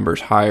 pushing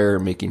numbers higher,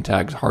 making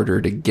tags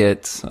harder to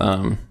get.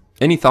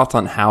 Any thoughts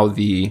on how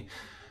the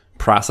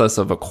process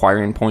of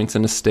acquiring points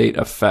in a state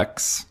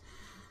affects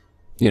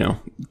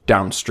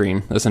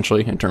downstream,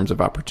 essentially, in terms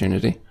of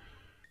opportunity?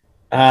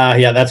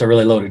 Yeah, that's a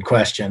really loaded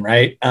question,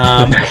 right?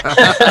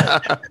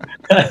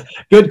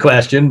 Good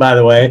question, by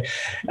the way.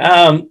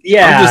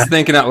 Yeah. I'm just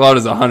thinking out loud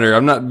as a hunter.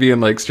 I'm not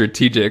being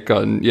strategic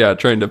on,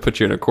 trying to put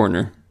you in a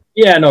corner.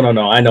 Yeah, no.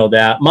 I know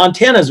that.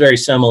 Montana is very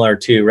similar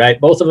too, right?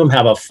 Both of them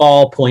have a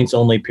fall points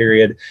only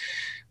period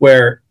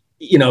where,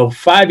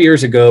 5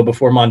 years ago,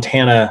 before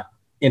Montana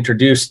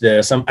introduced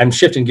this, I'm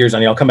shifting gears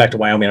on you. I'll come back to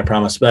Wyoming, I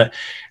promise. But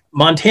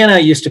Montana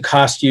used to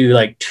cost you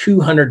like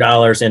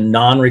 $200 in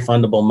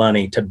non-refundable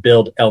money to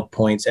build elk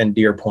points and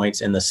deer points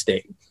in the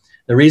state.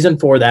 The reason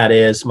for that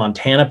is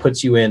Montana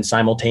puts you in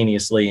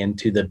simultaneously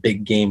into the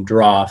big game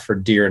draw for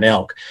deer and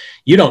elk.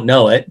 You don't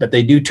know it, but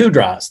they do 2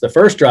 draws. The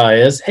first draw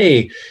is,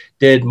 hey,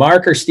 did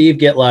Mark or Steve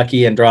get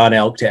lucky and draw an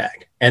elk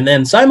tag? And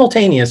then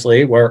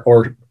simultaneously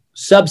or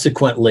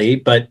subsequently,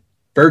 but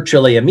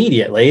virtually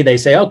immediately, they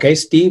say, okay,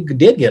 Steve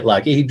did get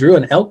lucky. He drew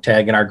an elk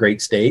tag in our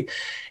great state.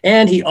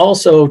 And he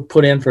also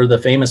put in for the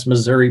famous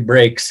Missouri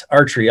Breaks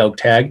archery elk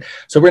tag.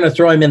 So we're going to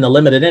throw him in the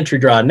limited entry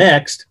draw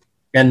next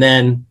and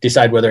then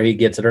decide whether he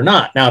gets it or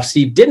not. Now, if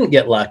Steve didn't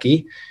get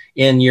lucky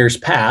in years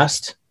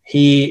past,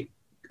 he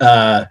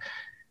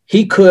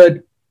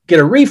could get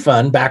a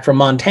refund back from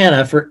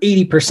Montana for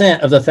 80%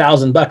 of the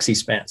 $1,000 he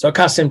spent. So it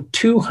cost him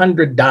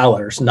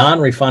 $200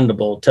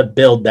 non-refundable to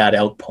build that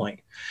elk point.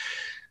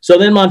 So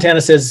then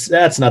Montana says,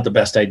 that's not the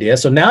best idea.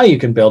 So now you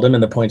can build them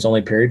in the points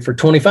only period for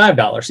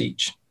 $25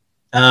 each.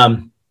 I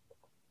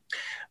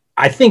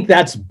think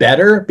that's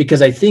better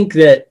because I think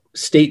that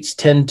states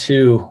tend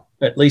to,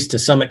 at least to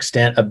some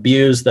extent,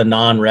 abuse the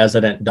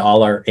non-resident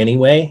dollar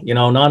anyway.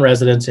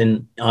 Non-residents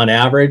on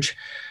average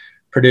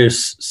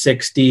produce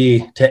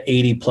 60 to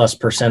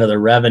 80+% of the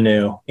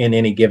revenue in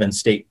any given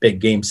state big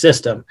game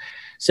system.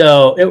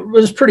 So it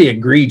was pretty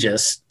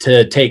egregious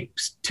to take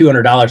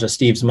 $200 of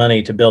Steve's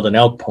money to build an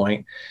elk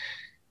point.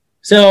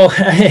 So,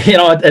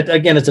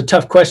 again, it's a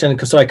tough question.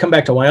 So I come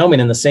back to Wyoming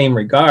in the same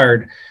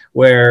regard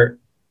where,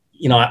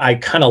 I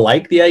kind of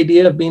like the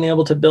idea of being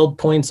able to build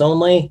points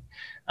only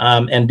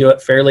and do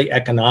it fairly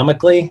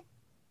economically.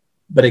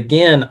 But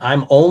again,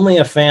 I'm only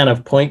a fan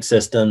of point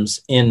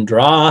systems in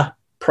draw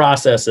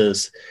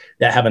processes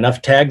that have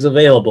enough tags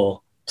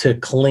available to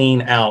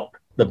clean out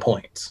the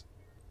points.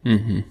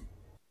 Mm-hmm.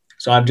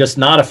 So I'm just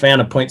not a fan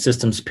of point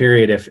systems,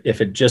 period. If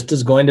it just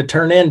is going to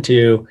turn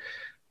into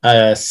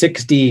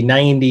 60,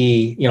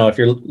 90, if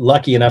you're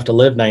lucky enough to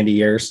live 90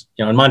 years,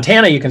 in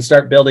Montana, you can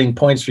start building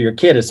points for your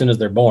kid as soon as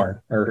they're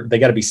born, or they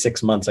got to be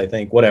 6 months, I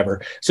think,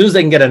 whatever, as soon as they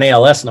can get an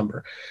ALS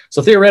number.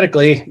 So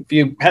theoretically, if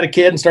you had a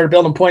kid and started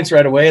building points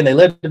right away and they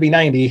lived to be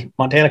 90,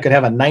 Montana could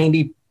have a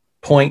 90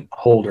 point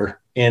holder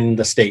in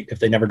the state if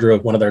they never drew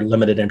one of their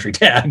limited entry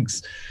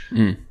tags.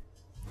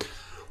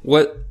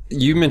 What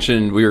you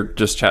mentioned, we were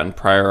just chatting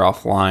prior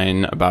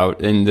offline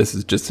about, and this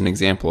is just an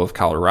example of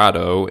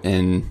Colorado,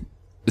 and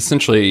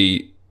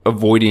essentially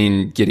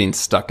avoiding getting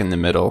stuck in the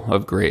middle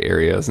of gray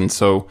areas. And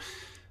so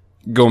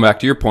going back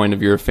to your point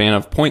of you're a fan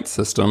of point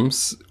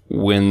systems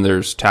when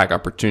there's tag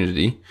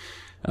opportunity,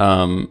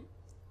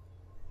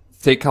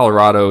 take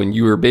Colorado, and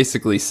you were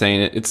basically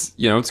saying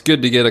it's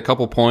good to get a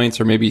couple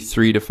points or maybe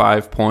 3 to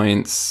 5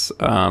 points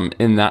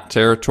in that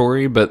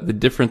territory. But the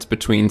difference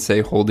between,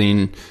 say,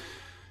 holding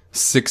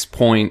 6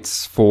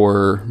 points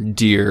for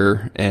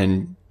deer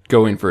and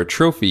going for a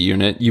trophy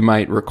unit, you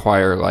might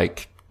require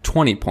like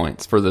 20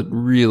 points for the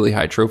really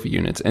high trophy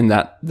units. And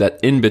that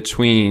in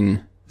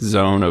between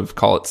zone of,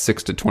 call it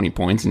 6 to 20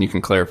 points, and you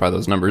can clarify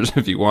those numbers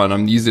if you want,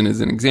 I'm using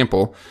as an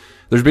example,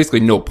 there's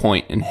basically no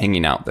point in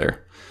hanging out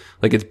there.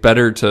 Like, it's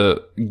better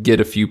to get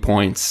a few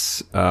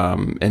points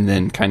and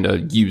then kind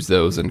of use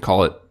those and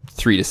call it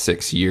 3 to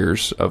 6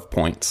 years of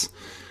points.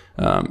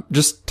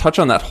 Just touch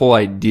on that whole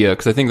idea,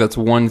 because I think that's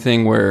one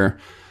thing where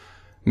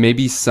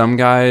maybe some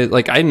guy,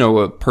 like I know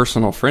a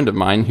personal friend of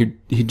mine who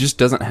he just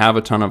doesn't have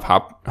a ton of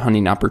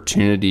hunting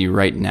opportunity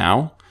right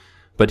now,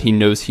 but he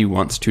knows he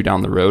wants to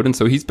down the road. And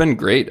so he's been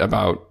great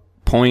about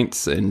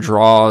points and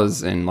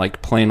draws and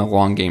like playing a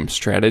long game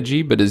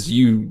strategy. But as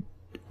you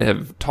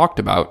have talked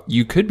about,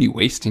 you could be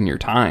wasting your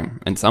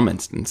time in some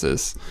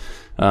instances.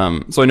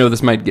 So I know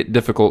this might get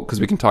difficult because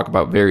we can talk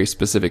about very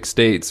specific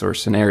states or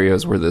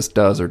scenarios where this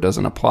does or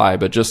doesn't apply,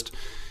 but just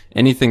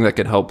anything that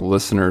could help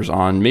listeners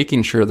on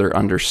making sure they're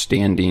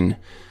understanding,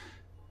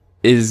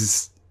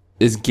 is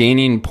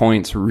gaining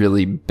points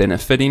really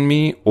benefiting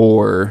me,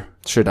 or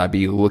should I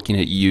be looking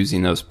at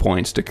using those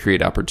points to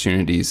create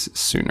opportunities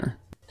sooner?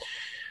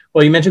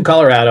 Well, you mentioned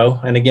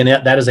Colorado, and again,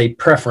 that is a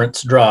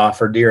preference draw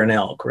for deer and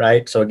elk,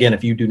 right? So again,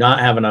 if you do not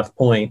have enough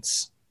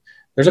points,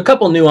 there's a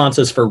couple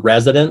nuances for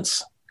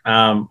residents.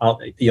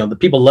 The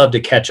people love to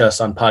catch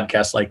us on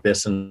podcasts like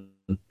this and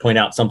point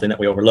out something that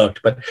we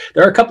overlooked, but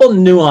there are a couple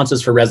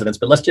nuances for residents.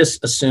 But let's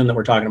just assume that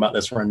we're talking about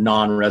this from a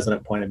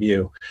non-resident point of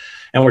view,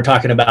 and we're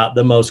talking about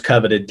the most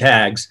coveted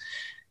tags.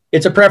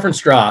 It's a preference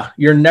draw.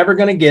 You're never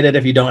going to get it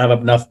if you don't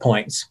have enough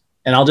points.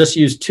 And I'll just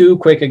use 2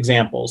 quick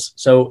examples.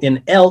 So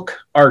in elk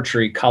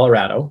archery,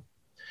 Colorado,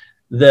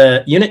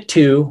 the unit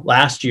 2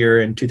 last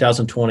year in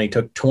 2020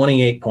 took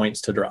 28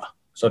 points to draw.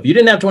 So if you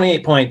didn't have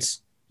 28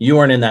 points, you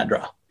weren't in that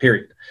draw,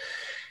 period.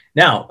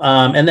 Now,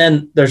 and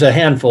then there's a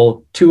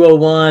handful,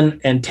 201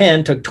 and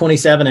 10 took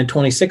 27 and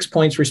 26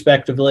 points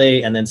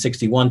respectively, and then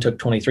 61 took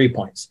 23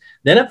 points.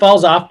 Then it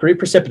falls off pretty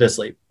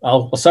precipitously.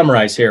 I'll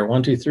summarize here.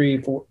 1, 2,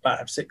 3, 4,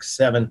 5, 6,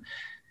 7.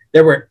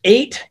 There were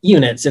 8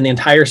 units in the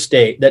entire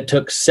state that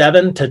took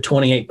 7 to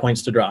 28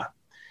 points to draw.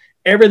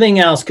 Everything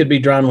else could be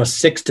drawn with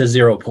 6 to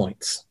 0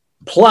 points,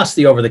 plus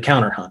the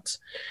over-the-counter hunts.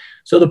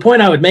 So the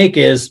point I would make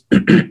is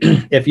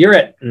if you're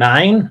at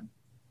 9,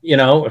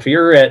 if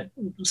you're at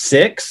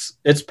 6,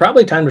 it's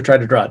probably time to try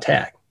to draw a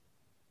tag.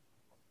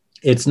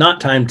 It's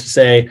not time to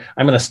say,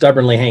 I'm going to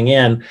stubbornly hang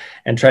in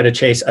and try to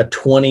chase a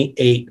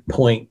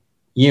 28-point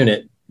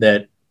unit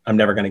that I'm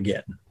never going to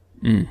get.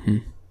 Mm-hmm.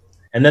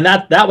 And then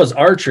that was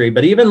archery,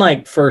 but even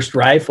like First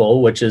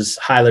Rifle, which is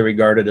highly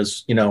regarded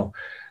as,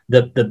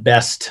 the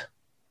best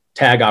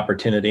tag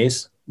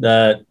opportunities,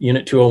 the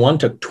unit 201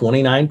 took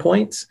 29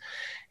 points,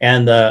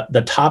 and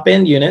the top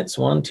end units,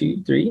 1,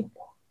 2, 3,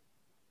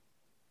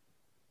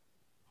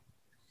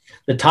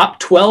 the top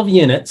 12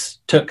 units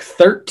took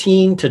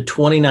 13 to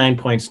 29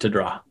 points to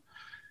draw.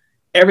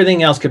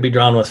 Everything else could be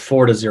drawn with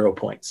 4 to 0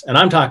 points. And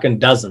I'm talking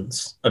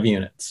dozens of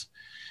units.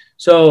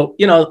 So,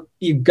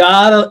 you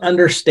got to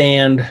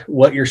understand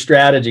what your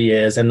strategy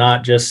is and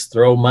not just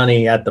throw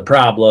money at the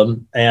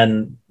problem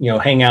and,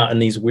 hang out in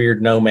these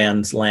weird no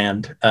man's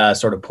land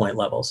sort of point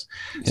levels.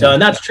 Yeah. So,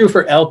 and that's true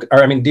for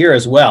deer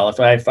as well.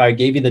 If I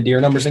gave you the deer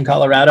numbers in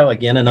Colorado,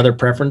 again, another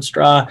preference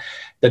draw,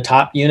 the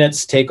top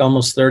units take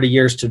almost 30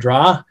 years to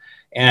draw.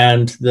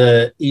 And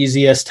the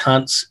easiest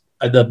hunts,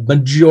 the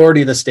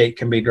majority of the state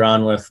can be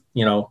drawn with,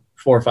 4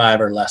 or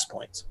 5 or less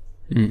points.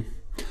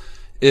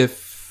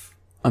 If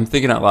I'm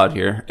thinking out loud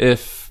here,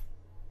 if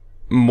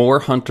more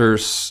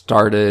hunters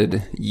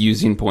started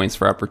using points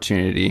for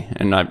opportunity,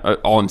 and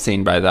all I'm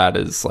saying by that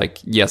is like,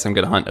 yes, I'm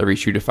going to hunt every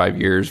 2 to 5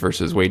 years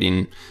versus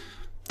waiting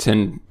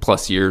 10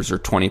 plus years or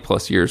 20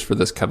 plus years for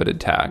this coveted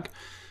tag.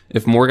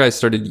 If more guys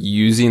started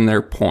using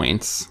their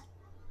points,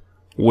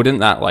 wouldn't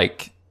that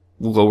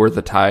lower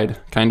the tide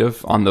kind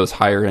of on those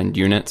higher end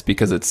units,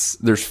 because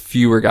there's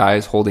fewer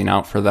guys holding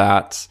out for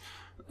that,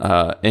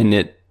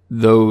 and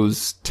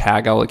those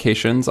tag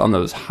allocations on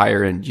those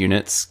higher end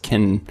units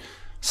can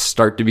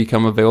start to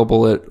become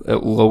available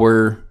at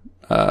lower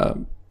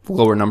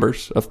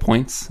numbers of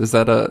points. Is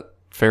that a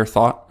fair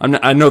thought?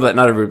 I know that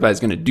not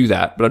everybody's going to do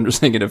that, but I'm just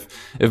thinking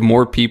if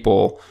more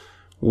people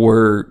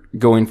were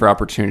going for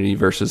opportunity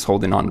versus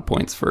holding on to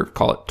points for,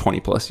 call it 20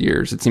 plus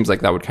years, it seems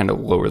like that would kind of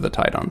lower the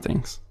tide on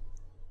things.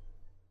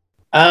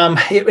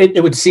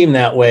 It would seem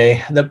that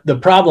way. The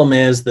problem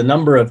is the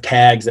number of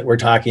tags that we're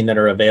talking that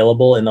are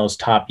available in those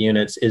top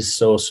units is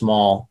so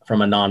small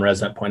from a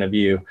non-resident point of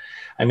view.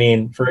 I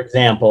mean, for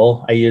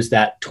example, I use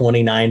that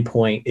 29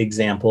 point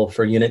example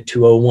for Unit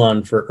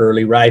 201 for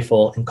early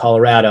rifle in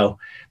Colorado.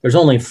 There's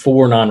only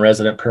 4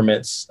 non-resident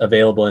permits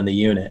available in the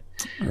unit.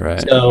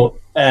 Right. So,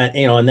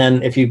 and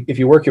then if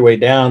you work your way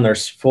down,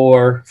 there's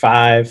 4,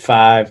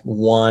 5,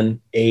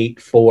 1,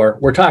 8, 4.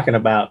 We're talking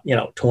about,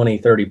 20,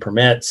 30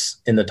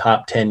 permits in the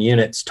top 10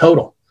 units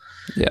total.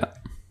 Yeah.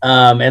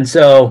 And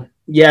so,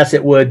 yes,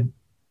 it would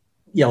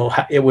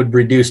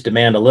reduce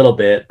demand a little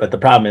bit, but the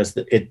problem is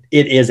that it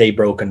is a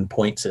broken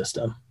point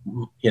system.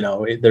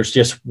 There's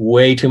just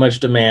way too much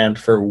demand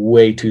for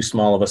way too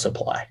small of a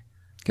supply.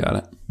 Got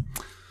it.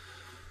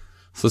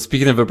 So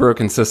speaking of a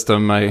broken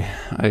system, I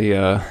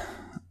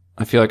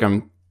feel like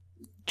I'm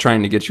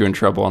trying to get you in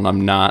trouble and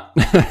I'm not.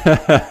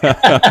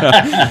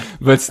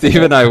 But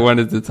Steve and I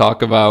wanted to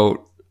talk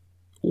about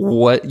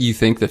what you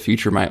think the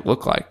future might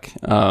look like.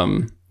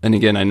 And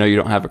again, I know you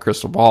don't have a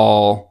crystal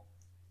ball.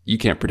 You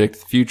can't predict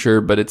the future,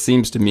 but it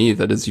seems to me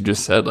that, as you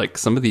just said, like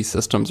some of these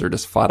systems are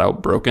just flat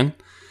out broken.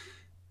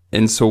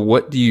 And so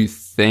what do you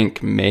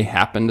think may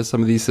happen to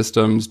some of these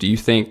systems? Do you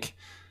think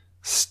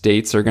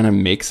states are going to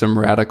make some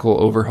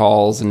radical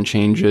overhauls and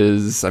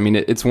changes? I mean,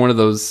 it's one of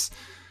those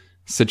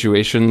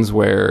situations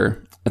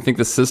where I think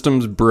the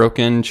system's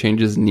broken,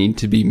 changes need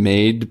to be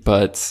made,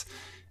 but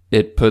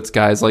it puts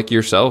guys like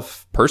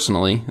yourself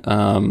personally,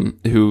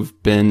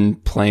 who've been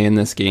playing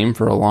this game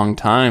for a long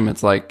time.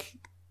 It's like,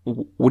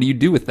 what do you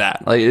do with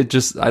that? Like,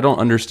 I don't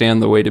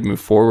understand the way to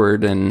move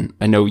forward. And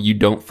I know you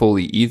don't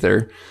fully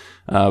either.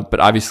 But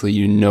obviously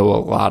you know a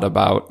lot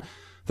about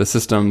the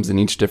systems in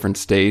each different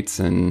states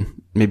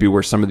and maybe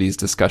where some of these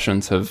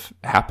discussions have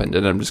happened.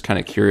 And I'm just kind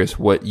of curious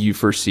what you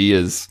foresee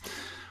as,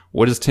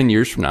 what does 10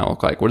 years from now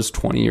look like? What does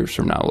 20 years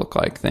from now look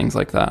like? Things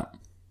like that.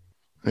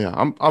 Yeah,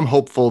 I'm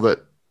hopeful that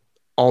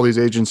all these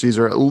agencies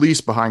are at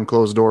least behind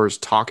closed doors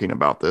talking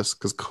about this,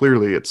 because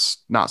clearly it's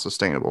not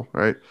sustainable,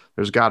 right?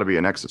 There's got to be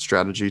an exit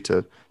strategy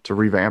to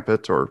revamp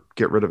it or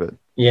get rid of it.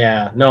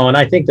 Yeah, no, and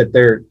I think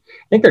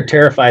they're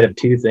terrified of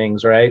two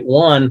things, right?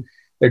 One,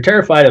 they're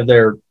terrified of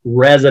their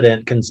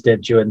resident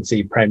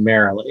constituency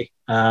primarily.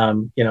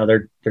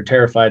 They're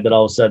terrified that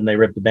all of a sudden they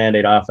rip the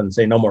Band-Aid off and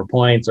say no more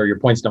points, or your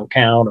points don't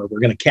count, or we're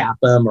going to cap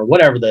them, or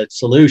whatever the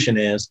solution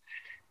is.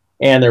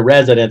 And their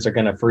residents are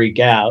going to freak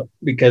out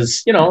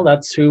because,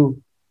 that's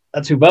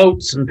who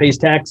votes and pays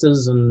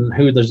taxes and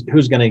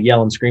who's going to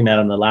yell and scream at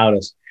them the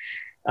loudest.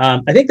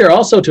 I think they're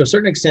also to a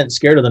certain extent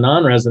scared of the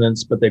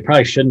non-residents, but they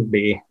probably shouldn't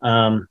be.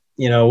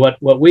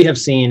 What we have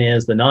seen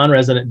is the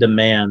non-resident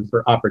demand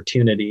for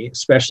opportunity,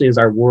 especially as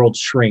our world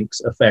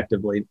shrinks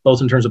effectively,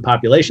 both in terms of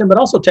population, but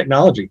also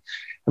technology.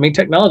 I mean,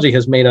 technology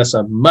has made us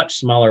a much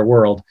smaller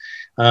world.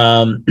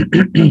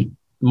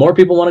 More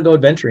people want to go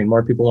adventuring,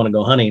 more people want to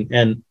go hunting.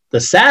 And the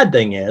sad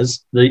thing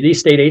is these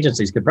state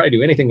agencies could probably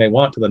do anything they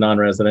want to the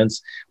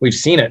non-residents. We've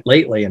seen it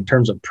lately in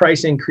terms of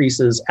price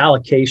increases,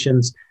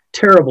 allocations,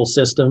 terrible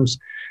systems,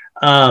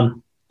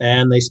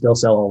 and they still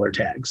sell all their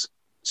tags.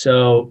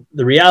 So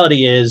the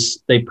reality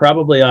is they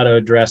probably ought to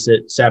address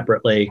it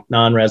separately,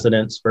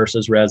 non-residents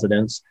versus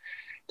residents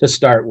to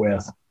start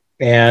with.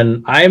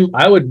 And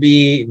I would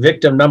be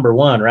victim number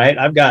one, right?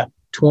 I've got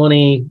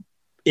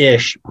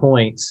 20-ish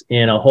points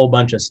in a whole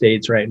bunch of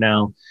states right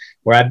now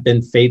where I've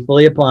been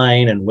faithfully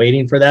applying and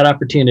waiting for that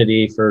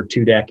opportunity for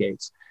 2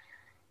 decades.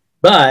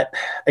 But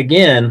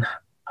again,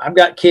 I've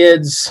got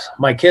kids.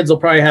 My kids will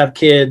probably have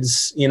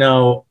kids.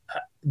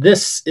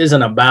 This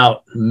isn't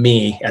about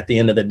me at the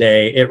end of the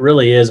day. It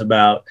really is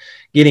about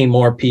getting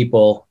more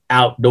people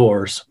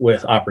outdoors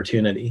with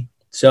opportunity.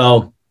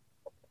 So,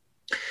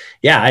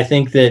 yeah, I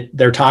think that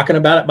they're talking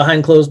about it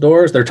behind closed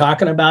doors. They're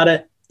talking about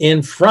it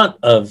in front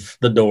of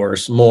the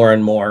doors more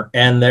and more.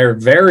 And they're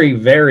very,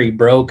 very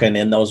broken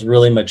in those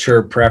really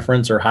mature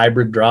preference or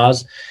hybrid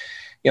draws.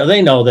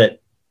 They know that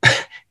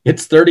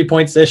it's 30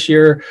 points this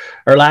year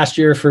or last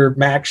year for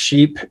max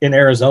sheep in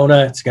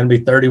Arizona. It's going to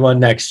be 31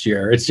 next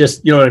year. It's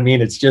just, you know what I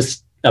mean? It's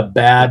just a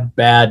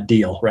bad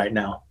deal right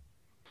now.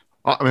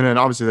 I mean, and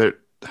obviously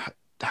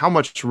how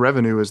much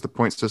revenue is the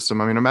point system?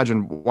 I mean,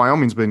 imagine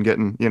Wyoming's been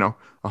getting,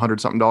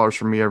 $100-something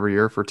from me every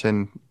year for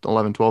 10,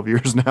 11, 12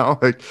 years now.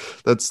 Like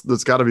that's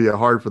got to be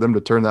hard for them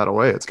to turn that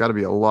away. It's got to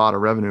be a lot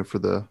of revenue for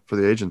the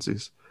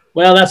agencies.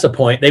 Well, that's the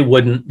point. They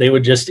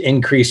would just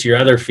increase your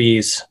other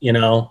fees. Look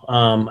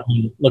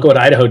at what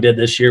Idaho did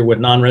this year with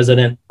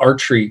non-resident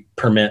archery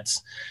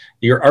permits.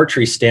 Your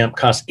archery stamp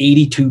costs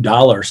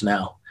 $82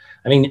 now.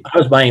 I mean, I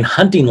was buying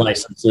hunting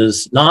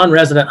licenses,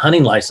 non-resident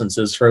hunting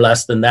licenses for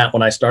less than that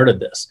when I started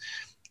this.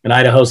 And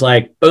Idaho's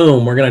like,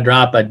 boom, we're going to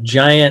drop a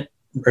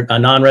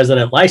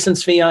non-resident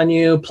license fee on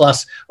you.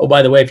 Plus, oh,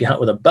 by the way, if you hunt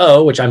with a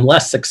bow, which I'm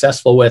less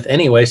successful with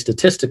anyway,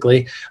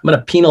 statistically, I'm going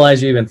to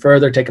penalize you even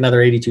further, take another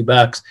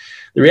 $82.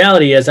 The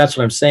reality is that's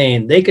what I'm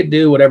saying. They could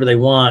do whatever they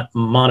want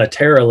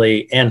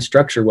monetarily and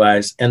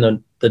structure-wise,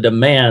 and the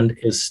demand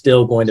is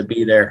still going to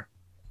be there.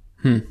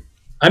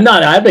 I'm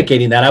not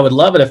advocating that. I would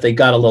love it if they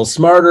got a little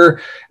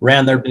smarter,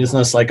 ran their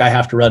business like I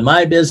have to run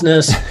my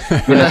business.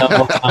 You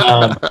know,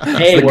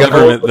 hey, the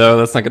government though,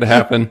 that's not going to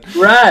happen.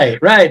 Right.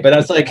 But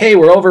it's like, hey,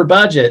 we're over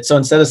budget. So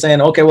instead of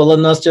saying, okay, well,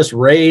 then let's just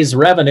raise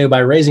revenue by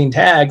raising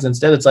tags.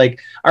 Instead, it's like,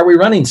 are we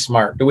running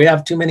smart? Do we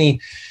have too many,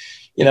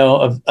 you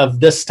know, of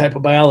this type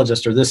of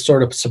biologist or this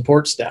sort of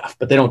support staff?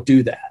 But they don't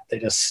do that. They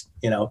just,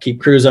 you know, keep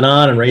cruising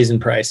on and raising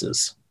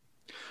prices.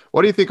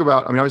 What do you think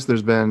about, I mean, obviously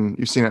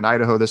you've seen it in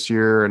Idaho this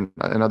year and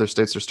in other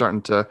states, they're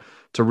starting to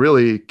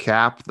really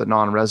cap the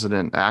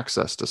non-resident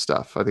access to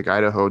stuff. I think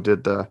Idaho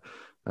did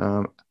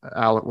how'd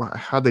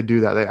they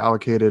do that? They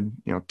allocated,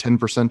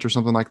 10% or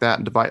something like that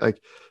and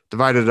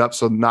divided it up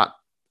so not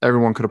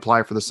everyone could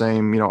apply for the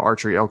same,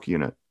 archery elk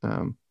unit.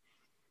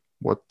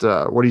 What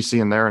are you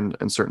seeing there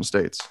in certain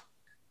states?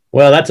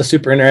 Well, that's a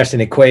super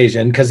interesting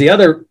equation because the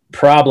other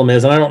problem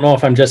is, and I don't know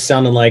if I'm just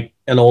sounding like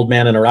an old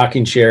man in a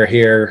rocking chair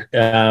here,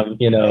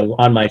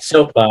 on my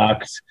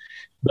soapbox,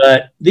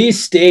 but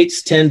these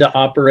states tend to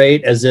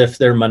operate as if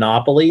they're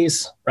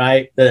monopolies,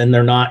 right? And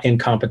they're not in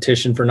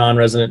competition for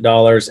non-resident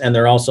dollars, and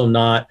they're also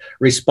not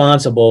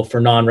responsible for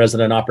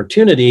non-resident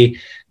opportunity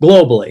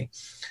globally.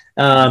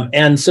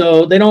 And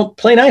so they don't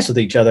play nice with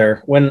each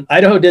other. When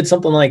Idaho did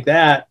something like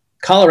that,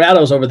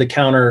 Colorado's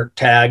over-the-counter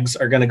tags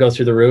are going to go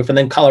through the roof, and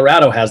then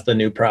Colorado has the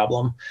new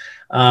problem.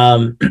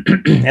 And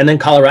then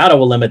Colorado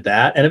will limit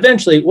that. And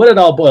eventually, what it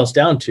all boils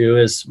down to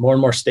is more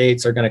and more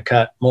states are going to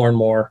cut more and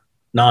more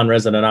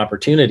non-resident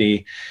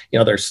opportunity.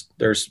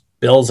 There's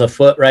bills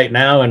afoot right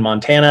now in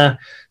Montana.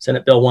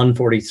 Senate Bill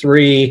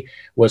 143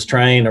 was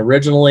trying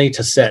originally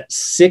to set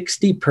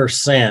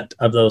 60%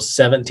 of those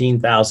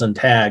 17,000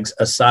 tags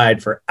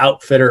aside for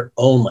outfitter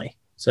only.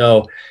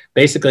 So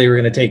basically, we're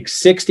going to take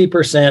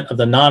 60% of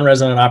the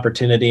non-resident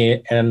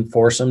opportunity and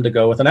force them to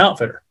go with an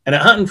outfitter. And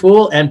at Hunt and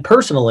Fool, and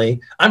personally,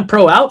 I'm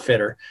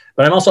pro-outfitter,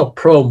 but I'm also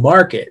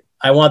pro-market.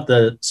 I want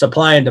the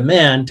supply and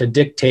demand to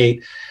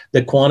dictate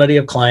the quantity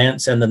of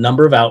clients and the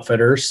number of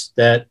outfitters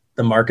that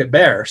the market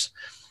bears.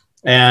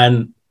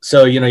 And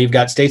so, you've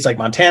got states like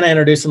Montana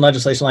introducing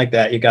legislation like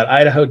that. You got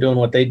Idaho doing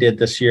what they did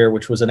this year,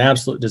 which was an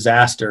absolute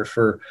disaster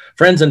for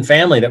friends and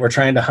family that were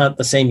trying to hunt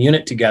the same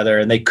unit together,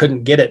 and they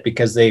couldn't get it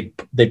because they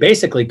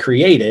basically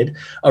created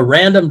a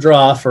random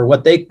draw for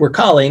what they were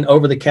calling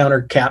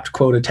over-the-counter capped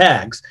quota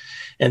tags.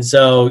 And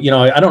so,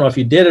 I don't know if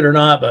you did it or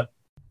not, but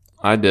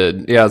I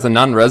did. Yeah, as a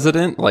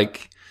non-resident,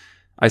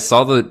 I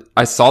saw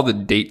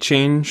the date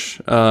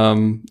change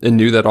and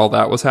knew that all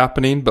that was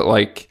happening, but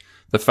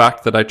the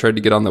fact that I tried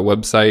to get on the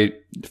website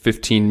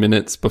 15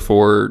 minutes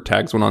before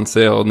tags went on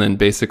sale and then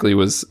basically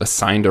was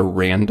assigned a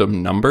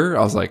random number,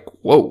 I was like,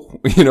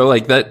 whoa,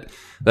 that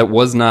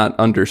was not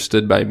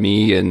understood by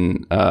me.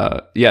 And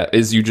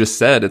as you just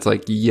said, it's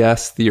like,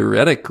 yes,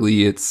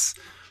 theoretically it's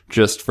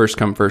just first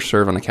come, first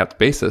serve on a capped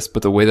basis,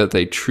 but the way that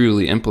they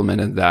truly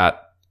implemented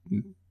that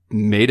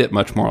made it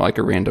much more like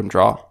a random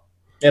draw.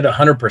 It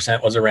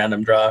 100% was a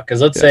random draw. Because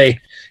let's say,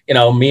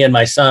 me and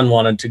my son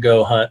wanted to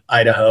go hunt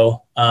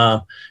Idaho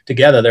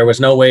together. There was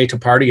no way to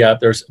party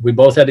up. We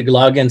both had to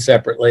log in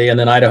separately. And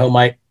then Idaho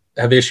might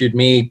have issued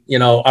me,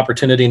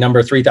 opportunity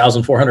number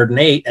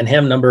 3,408 and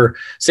him number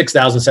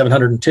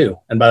 6,702.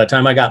 And by the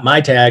time I got my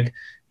tag,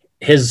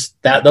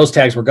 those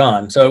tags were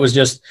gone. So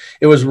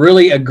it was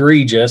really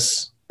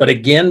egregious. But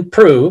again,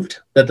 proved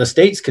that the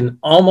states can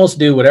almost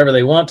do whatever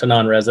they want to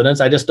non-residents.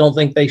 I just don't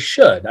think they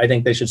should. I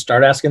think they should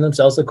start asking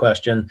themselves the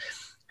question,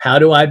 how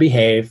do I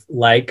behave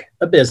like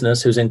a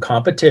business who's in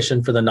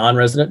competition for the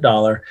non-resident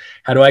dollar?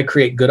 How do I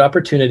create good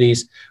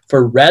opportunities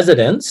for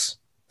residents,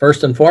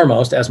 first and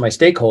foremost, as my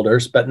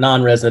stakeholders, but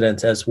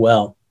non-residents as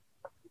well?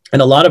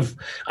 And a lot of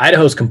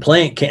Idaho's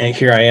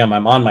here I am,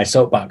 I'm on my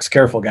soapbox,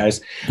 careful guys.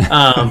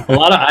 A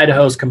lot of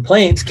Idaho's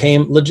complaints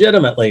came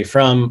legitimately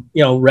from,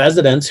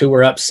 residents who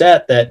were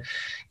upset that,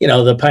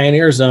 the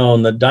Pioneer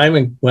Zone, the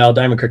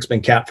Diamond Creek's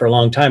been capped for a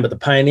long time, but the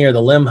Pioneer, the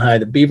Limhi,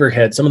 the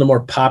Beaverhead, some of the more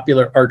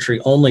popular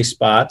archery only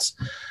spots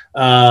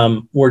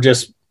were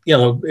just,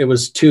 it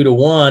was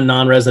 2-to-1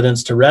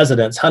 non-residents to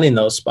residents hunting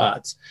those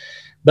spots.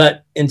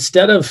 But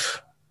instead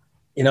of,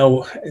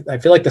 I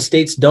feel like the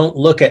states don't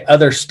look at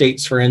other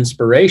states for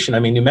inspiration. I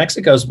mean, New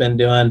Mexico's been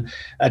doing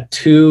a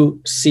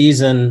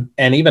 2-season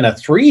and even a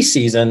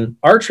 3-season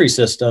archery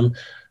system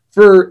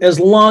for as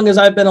long as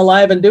I've been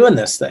alive and doing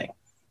this thing.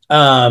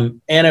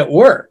 And it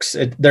works.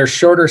 They're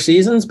shorter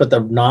seasons, but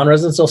the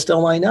non-residents will still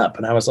line up.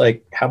 And I was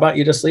like, how about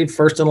you just leave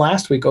first and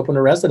last week open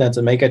to residents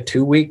and make a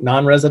 2-week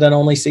non-resident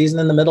only season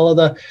in the middle of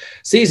the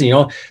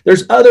season?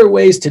 There's other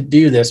ways to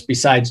do this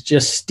besides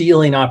just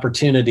stealing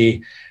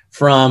opportunity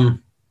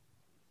from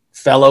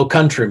fellow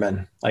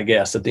countrymen, I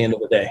guess, at the end of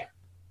the day.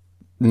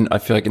 I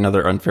feel like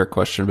another unfair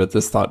question, but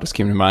this thought just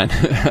came to mind.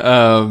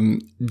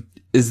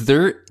 Is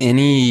there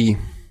any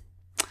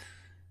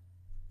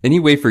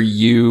way for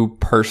you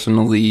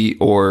personally,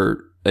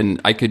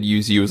 and I could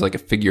use you as like a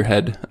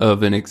figurehead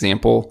of an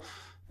example,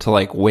 to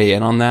like weigh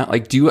in on that.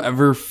 Like, do you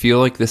ever feel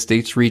like the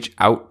states reach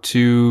out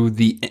to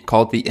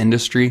call it the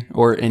industry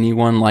or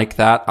anyone like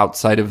that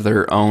outside of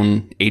their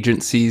own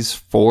agencies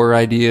for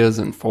ideas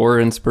and for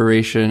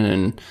inspiration?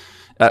 And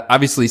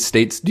obviously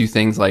states do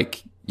things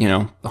like,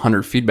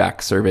 100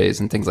 feedback surveys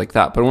and things like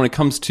that. But when it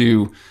comes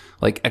to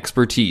like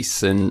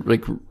expertise and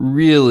like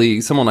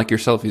really someone like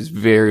yourself who's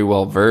very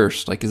well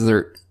versed, like, is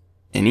there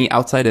any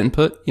outside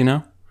input,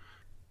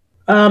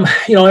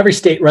 Every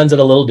state runs it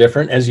a little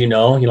different, as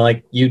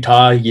like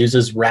Utah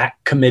uses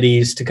RAC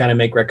committees to kind of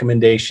make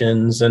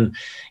recommendations, and,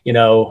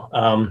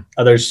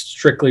 others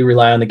strictly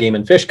rely on the Game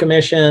and Fish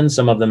Commission.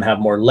 Some of them have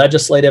more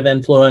legislative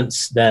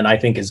influence than I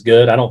think is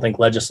good. I don't think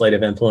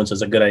legislative influence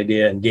is a good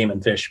idea in game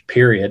and fish,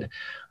 period,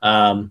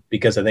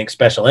 because I think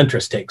special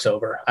interest takes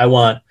over. I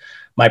want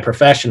my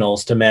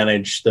professionals to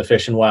manage the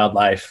fish and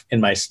wildlife in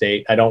my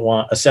state. I don't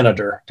want a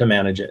senator to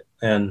manage it.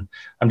 And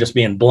I'm just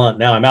being blunt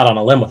now. I'm out on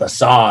a limb with a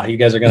saw. You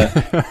guys are going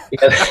to,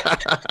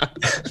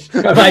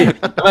 I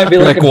might be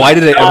like, why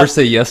did I ever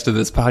say yes to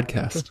this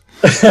podcast?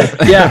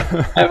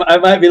 Yeah, I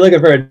might be looking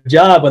for a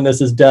job when this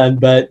is done.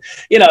 But,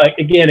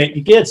 again,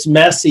 it gets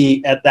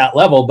messy at that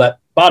level. But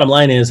bottom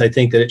line is, I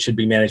think that it should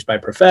be managed by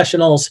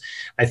professionals.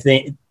 I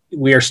think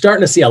we are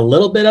starting to see a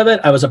little bit of it.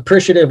 I was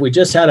appreciative. We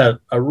just had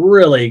a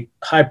really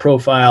high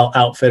profile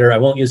outfitter, I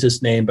won't use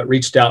his name, but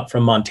reached out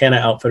from Montana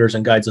Outfitters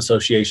and Guides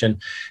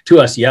Association to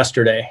us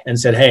yesterday and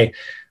said, hey,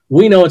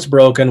 we know it's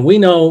broken. We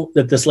know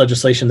that this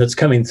legislation that's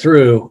coming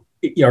through,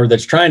 or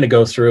that's trying to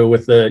go through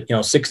with the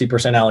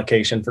 60%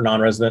 allocation for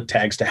non-resident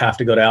tags to have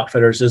to go to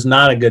outfitters is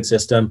not a good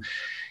system.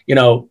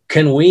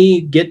 Can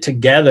we get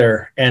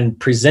together and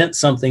present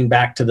something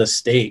back to the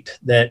state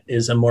that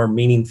is a more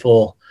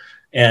meaningful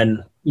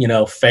and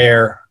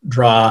fair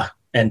draw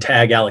and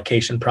tag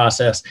allocation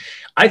process?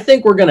 I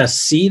think we're going to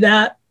see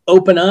that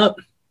open up.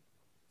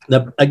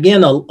 A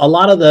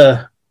lot of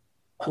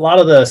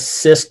the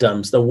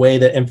systems, the way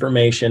that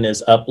information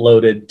is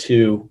uploaded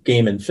to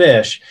Game and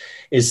Fish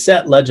is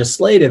set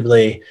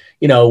legislatively,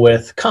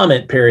 with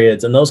comment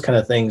periods and those kind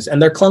of things.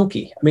 And they're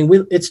clunky. I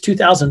mean, it's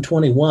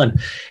 2021.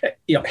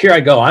 Here I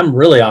go. I'm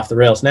really off the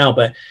rails now,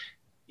 but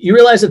you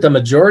realize that the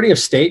majority of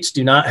states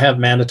do not have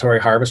mandatory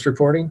harvest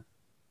reporting.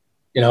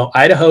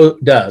 Idaho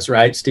does,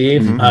 right,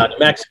 Steve? Mm-hmm. New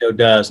Mexico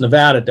does,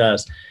 Nevada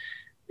does.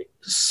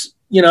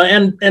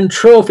 And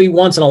trophy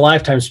once in a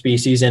lifetime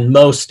species in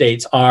most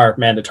states are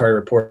mandatory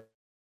reporting.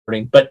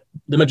 But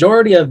the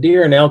majority of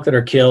deer and elk that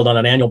are killed on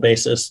an annual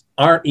basis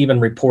aren't even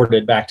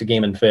reported back to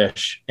Game and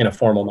Fish in a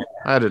formal manner.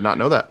 I did not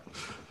know that.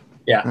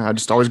 Yeah. I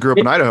just always grew up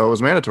in Idaho. It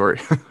was mandatory.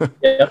 Yeah.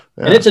 Yeah.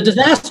 And it's a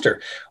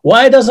disaster.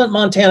 Why do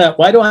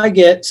I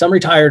get some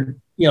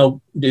retired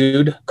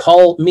dude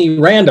call me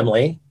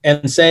randomly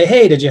and say,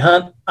 hey, did you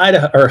hunt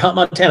Idaho or hunt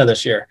Montana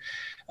this year?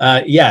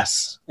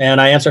 Yes. And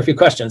I answer a few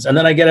questions. And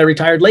then I get a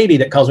retired lady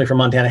that calls me from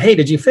Montana. Hey,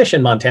 did you fish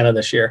in Montana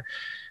this year?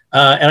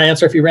 And I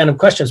answer a few random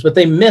questions, but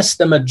they miss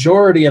the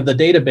majority of the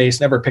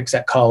database, never picks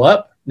that call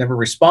up, never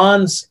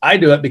responds. I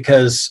do it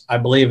because I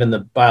believe in the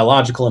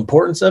biological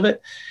importance of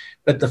it.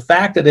 But the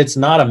fact that it's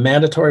not a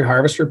mandatory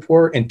harvest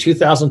report in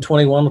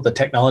 2021 with the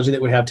technology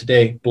that we have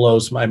today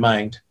blows my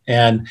mind.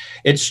 And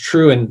it's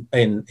true in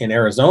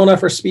Arizona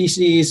for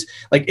species.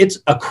 Like, it's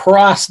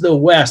across the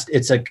West.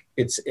 It's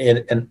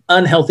an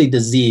unhealthy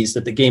disease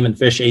that the Game and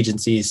Fish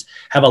agencies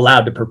have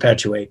allowed to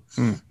perpetuate.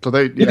 So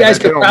you guys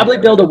could probably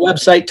build a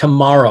website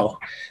tomorrow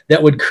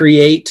that would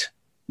create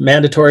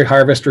mandatory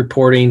harvest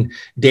reporting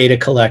data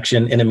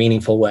collection in a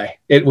meaningful way.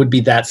 It would be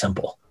that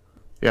simple.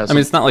 Yeah, I mean,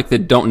 it's not like they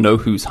don't know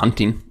who's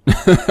hunting.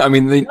 I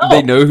mean,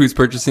 they know who's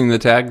purchasing the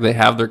tag. They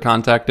have their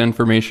contact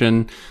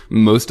information.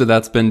 Most of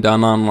that's been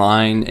done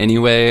online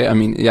anyway. I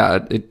mean,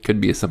 yeah, it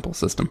could be a simple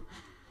system.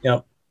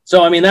 Yeah.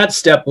 So, I mean, that's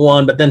step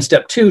one. But then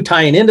step two,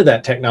 tying into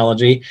that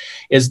technology,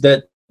 is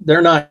that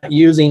they're not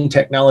using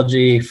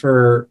technology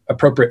for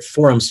appropriate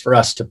forums for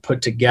us to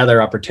put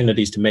together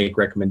opportunities to make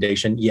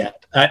recommendation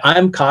yet.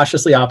 I'm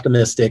cautiously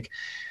optimistic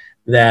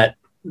that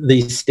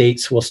these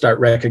states will start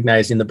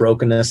recognizing the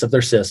brokenness of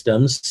their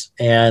systems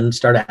and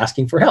start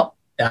asking for help,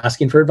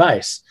 asking for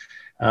advice.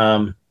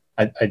 I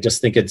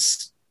just think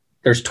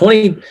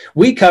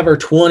we cover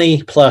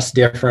 20 plus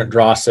different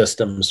draw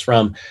systems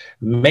from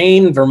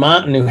Maine,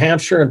 Vermont, and New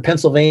Hampshire, and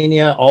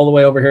Pennsylvania, all the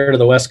way over here to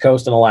the West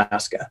Coast and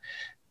Alaska.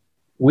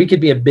 We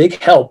could be a big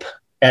help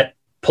at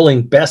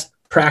pulling best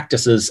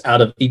practices out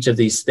of each of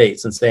these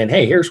states and saying,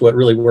 hey, here's what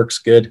really works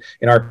good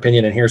in our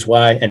opinion, and here's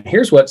why, and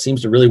here's what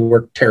seems to really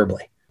work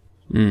terribly.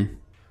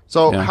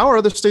 So how are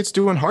other states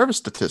doing harvest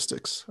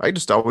statistics? I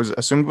just always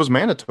assumed it was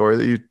mandatory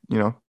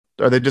that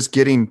are they just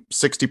getting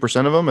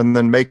 60% of them and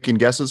then making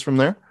guesses from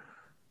there?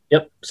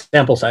 Yep.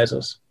 Sample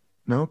sizes.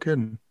 No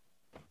kidding.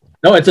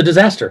 No, it's a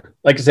disaster.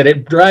 Like I said,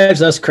 it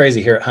drives us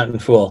crazy here at Hunt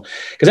and Fool,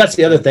 because that's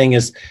the other thing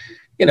is,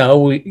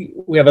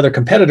 we have other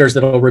competitors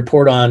that will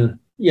report on,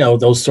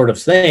 those sort of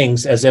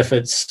things as if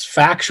it's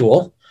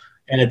factual.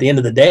 And at the end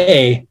of the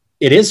day,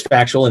 it is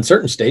factual in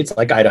certain states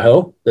like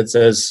Idaho that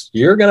says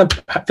you're going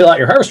to fill out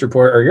your harvest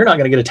report or you're not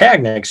going to get a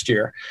tag next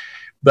year.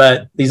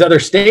 But these other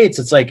states,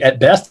 it's like, at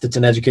best, it's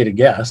an educated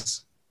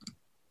guess.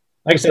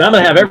 Like I said, I'm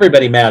going to have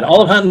everybody mad.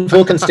 All of Hunting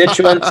Fool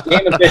constituents,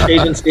 game and fish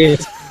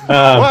agencies.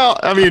 Well,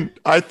 I mean,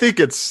 I think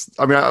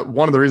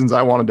one of the reasons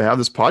I wanted to have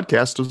this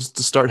podcast was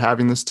to start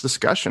having this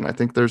discussion. I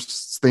think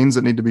there's things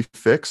that need to be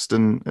fixed,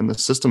 and the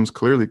system's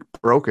clearly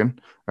broken,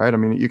 right? I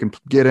mean, you can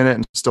get in it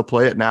and still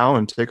play it now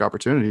and take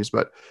opportunities.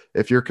 But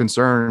if you're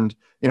concerned,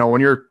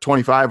 when you're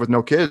 25 with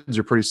no kids,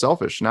 you're pretty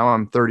selfish. Now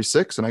I'm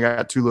 36 and I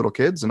got 2 little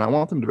kids and I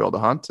want them to be able to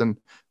hunt, and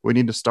we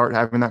need to start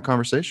having that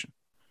conversation.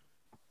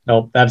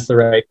 No, that's the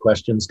right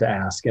questions to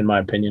ask, in my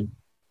opinion.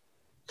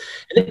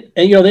 And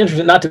the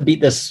interesting, not to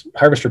beat this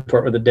harvest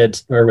report with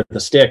a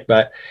stick,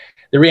 but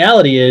the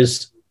reality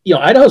is,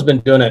 Idaho's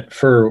been doing it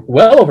for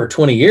well over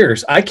 20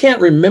 years. I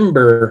can't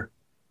remember,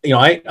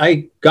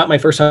 I got my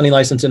first hunting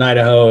license in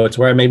Idaho. It's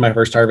where I made my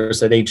first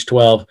harvest at age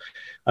 12.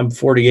 I'm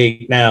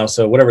 48 now.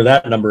 So whatever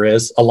that number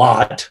is, a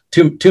lot,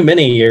 too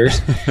many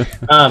years.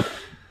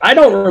 I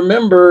don't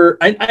remember.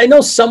 I know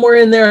somewhere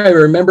in there, I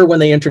remember when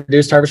they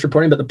introduced harvest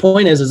reporting, but the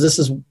point is this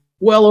is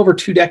well over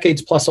 2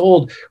 decades plus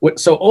old.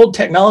 So old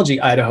technology,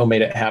 Idaho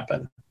made it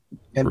happen.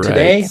 And right.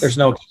 Today there's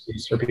no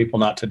excuse for people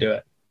not to do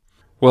it.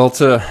 Well,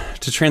 to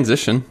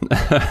transition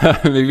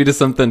maybe to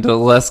something to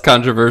less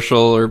controversial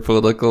or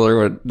political,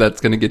 or what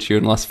that's going to get you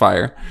in less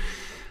fire.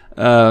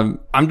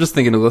 I'm just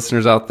thinking to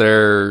listeners out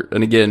there,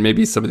 and again,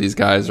 maybe some of these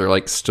guys are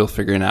like still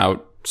figuring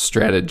out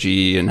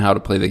strategy and how to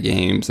play the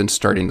games and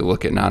starting to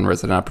look at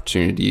non-resident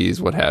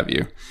opportunities, what have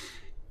you.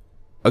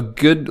 A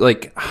good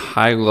like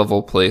high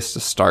level place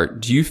to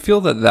start. Do you feel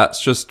that that's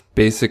just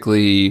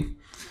basically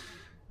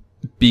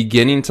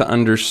beginning to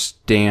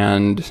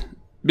understand,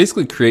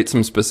 basically create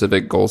some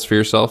specific goals for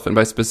yourself? And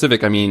by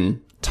specific, I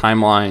mean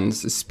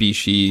timelines,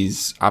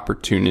 species,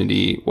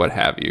 opportunity, what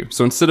have you.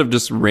 So instead of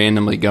just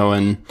randomly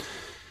going,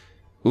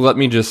 let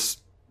me just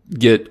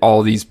get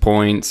all these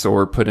points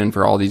or put in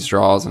for all these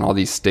draws and all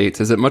these states,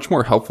 is it much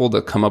more helpful to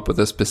come up with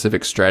a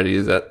specific strategy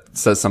that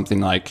says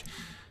something like,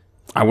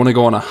 I want to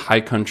go on a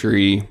high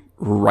country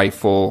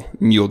rifle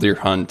mule deer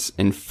hunt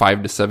in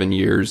 5 to 7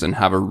 years and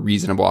have a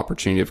reasonable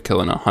opportunity of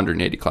killing a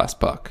 180 class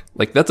buck?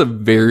 Like, that's a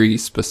very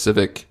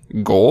specific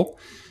goal.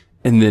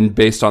 And then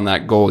based on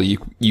that goal,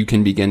 you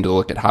can begin to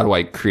look at, how do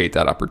I create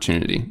that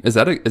opportunity? Is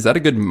that a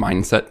good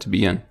mindset to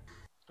be in?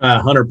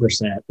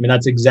 100%. I mean,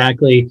 that's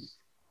exactly.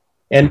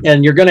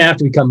 And you're going to have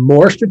to become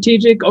more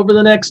strategic over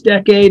the next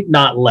decade,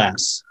 not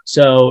less.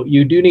 So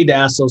you do need to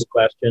ask those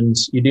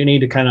questions. You do need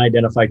to kind of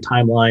identify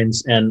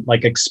timelines and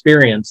like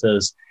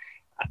experiences.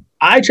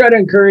 I try to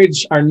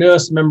encourage our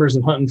newest members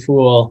of Hunting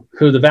Fool,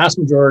 who the vast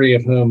majority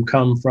of whom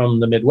come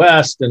from the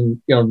Midwest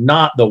and,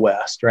 not the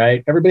West,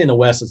 right? Everybody in the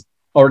West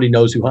already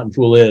knows who Hunting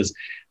Fool is.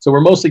 So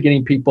we're mostly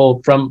getting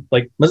people from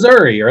like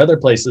Missouri or other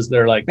places that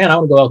are like, man, I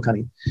want to go elk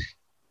hunting.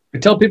 I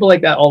tell people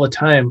like that all the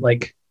time,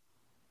 like,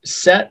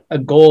 set a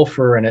goal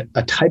for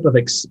a type of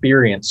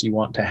experience you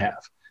want to have.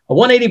 A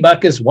 180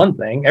 buck is one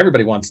thing.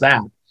 Everybody wants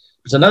that.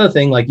 It's another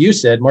thing, like you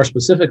said, more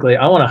specifically,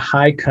 I want a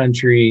high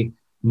country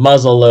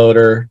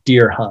muzzleloader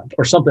deer hunt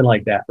or something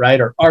like that,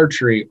 right? Or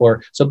archery,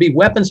 so be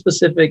weapon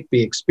specific,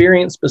 be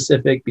experience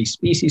specific, be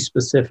species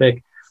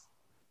specific.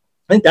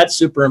 I think that's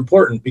super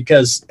important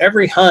because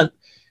every hunt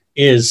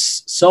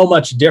is so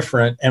much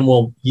different and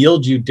will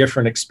yield you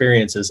different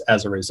experiences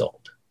as a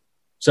result.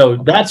 So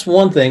that's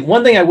one thing.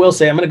 One thing I will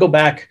say, I'm going to go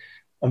back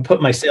and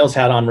put my sales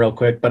hat on real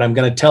quick, but I'm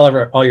going to tell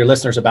all your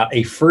listeners about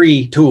a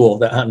free tool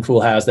that Hunting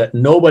Fool has that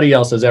nobody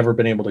else has ever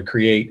been able to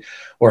create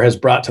or has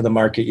brought to the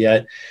market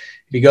yet.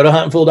 If you go to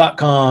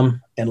huntingfool.com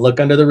and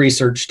look under the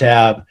research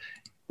tab,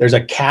 there's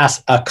a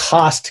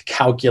cost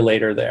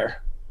calculator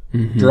there.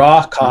 Mm-hmm.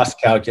 Draw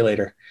cost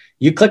calculator.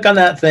 You click on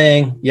that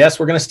thing. Yes,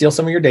 we're going to steal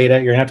some of your data.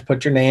 You're going to have to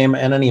put your name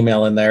and an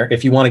email in there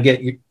if you want to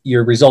get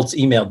your results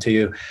emailed to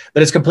you,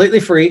 but it's completely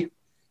free.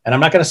 And I'm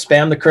not going to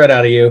spam the crud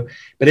out of you,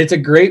 but it's a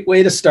great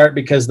way to start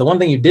because the one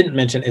thing you didn't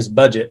mention is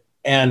budget.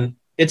 And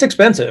it's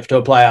expensive to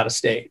apply out of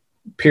state,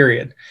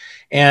 period.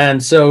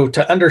 And so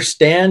to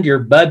understand your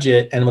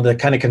budget and with the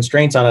kind of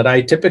constraints on it,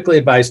 I typically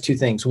advise 2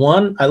 things.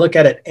 One, I look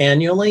at it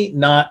annually,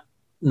 not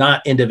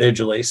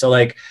individually. So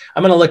like,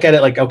 I'm going to look at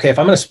it like, okay, if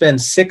I'm going to spend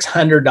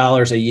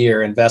 $600 a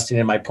year investing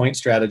in my point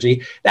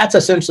strategy, that's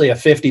essentially a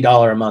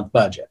 $50 a month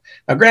budget.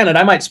 Now, granted,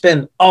 I might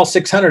spend all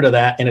 600 of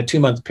that in a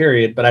 2-month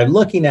period, but I'm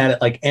looking at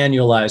it like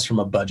annualized from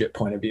a budget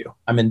point of view.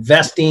 I'm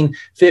investing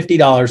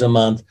 $50 a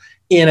month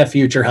in a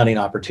future hunting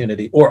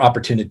opportunity or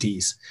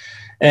opportunities.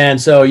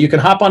 And so you can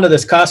hop onto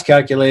this cost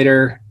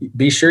calculator.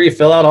 Be sure you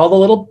fill out all the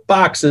little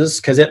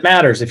boxes because it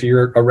matters. If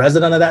you're a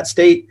resident of that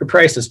state, your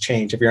prices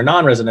change. If you're a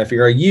non-resident, if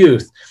you're a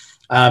youth,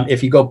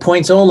 if you go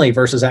points only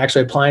versus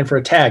actually applying for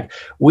a tag,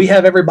 we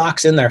have every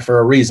box in there for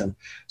a reason.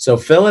 So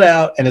fill it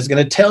out and it's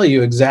going to tell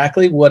you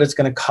exactly what it's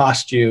going to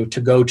cost you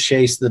to go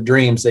chase the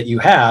dreams that you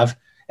have,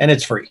 and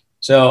it's free.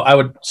 So I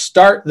would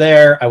start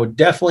there. I would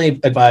definitely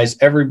advise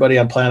everybody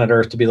on planet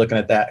Earth to be looking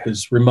at that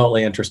who's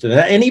remotely interested in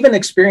that, and even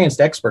experienced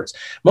experts.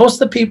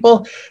 Most of the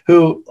people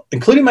who,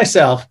 including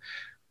myself,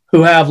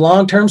 who have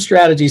long-term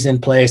strategies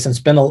in place and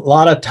spend a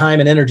lot of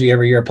time and energy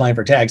every year applying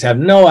for tags have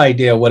no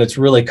idea what it's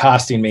really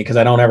costing me, because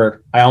I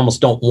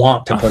almost don't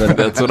want to put it.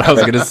 That's what I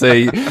was going to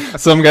say.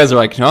 Some guys are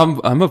like,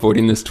 no, I'm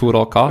avoiding this tool at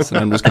all costs, and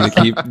I'm just going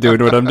to keep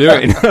doing what I'm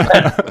doing.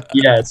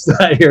 Yes,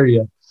 I hear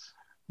you.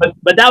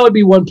 But that would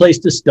be one place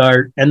to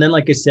start. And then,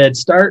 like I said,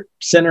 start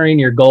centering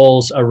your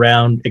goals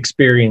around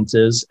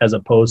experiences as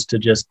opposed to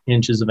just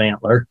inches of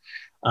antler.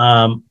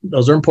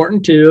 Those are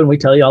important too, and we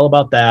tell you all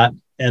about that.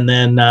 And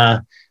then,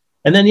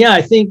 yeah,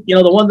 I think,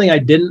 the one thing I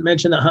didn't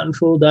mention that Huntin'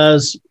 Fool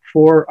does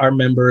for our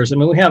members, I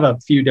mean, we have a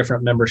few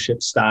different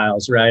membership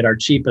styles, right? Our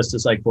cheapest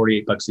is like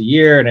 $48 a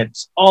year, and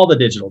it's all the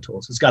digital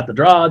tools. It's got the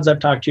draw odds I've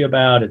talked to you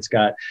about. It's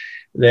got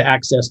the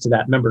access to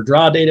that member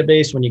draw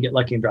database when you get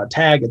lucky and draw a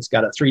tag. It's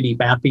got a 3D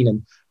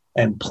mapping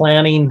and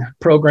planning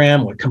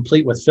program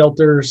complete with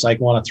filters,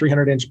 like want a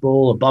 300-inch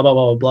bull, blah, blah,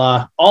 blah, blah,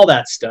 blah, all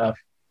that stuff.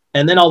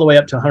 And then all the way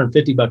up to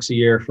 $150 a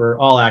year for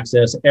all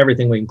access,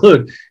 everything we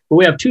include. But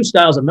we have two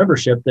styles of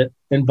membership that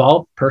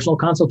involve personal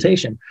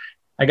consultation.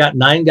 I got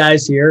 9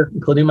 guys here,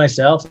 including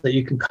myself, that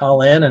you can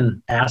call in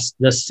and ask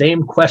the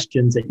same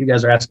questions that you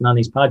guys are asking on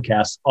these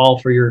podcasts, all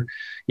for your,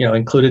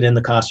 included in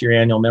the cost of your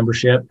annual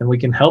membership. And we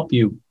can help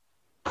you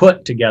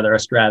put together a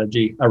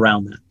strategy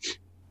around that.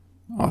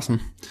 Awesome.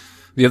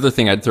 The other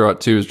thing I'd throw out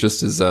too is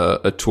just as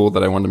a tool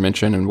that I wanted to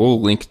mention, and we'll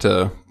link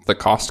to the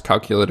cost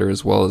calculator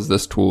as well as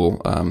this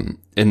tool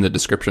in the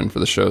description for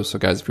the show. So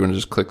guys, if you want to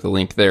just click the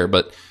link there,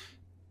 but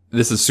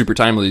this is super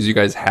timely as you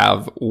guys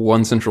have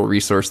one central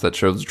resource that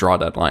shows draw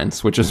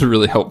deadlines, which is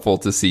really helpful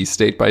to see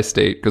state by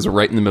state because we're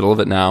right in the middle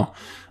of it now.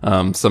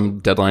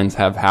 Some deadlines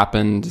have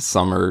happened.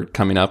 Some are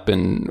coming up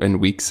in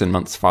weeks and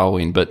months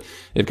following. But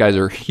if guys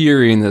are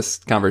hearing this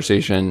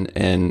conversation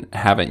and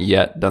haven't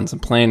yet done some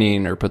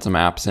planning or put some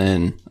apps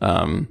in,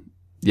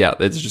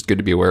 it's just good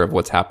to be aware of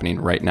what's happening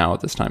right now at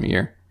this time of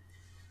year.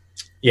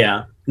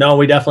 Yeah, no,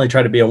 we definitely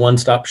try to be a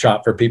one-stop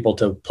shop for people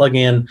to plug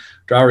in,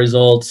 draw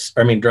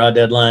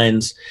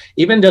deadlines,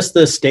 even just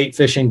the state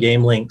fish and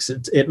game links.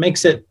 It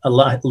makes it a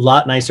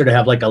lot nicer to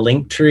have like a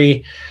link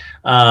tree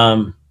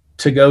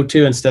to go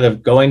to instead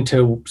of going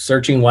to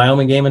searching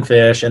Wyoming Game and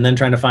Fish and then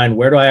trying to find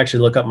where do I actually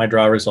look up my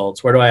draw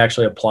results? Where do I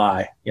actually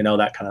apply?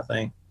 That kind of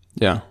thing.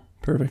 Yeah,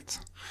 perfect.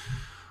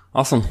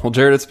 Awesome. Well,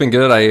 Jared, it's been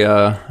good.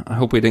 I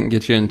hope we didn't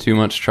get you in too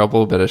much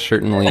trouble, but I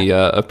certainly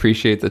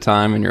appreciate the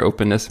time and your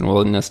openness and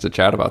willingness to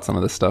chat about some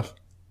of this stuff.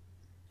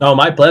 Oh,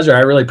 my pleasure. I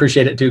really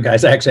appreciate it too,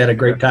 guys. I actually had a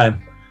great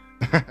time.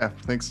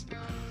 Thanks.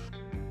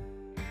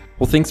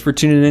 Well, thanks for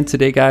tuning in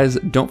today, guys.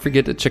 Don't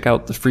forget to check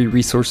out the free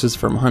resources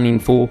from Hunting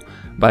Fool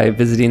by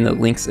visiting the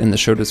links in the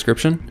show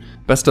description.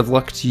 Best of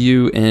luck to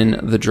you in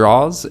the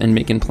draws and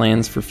making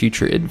plans for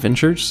future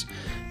adventures.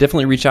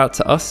 Definitely reach out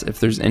to us if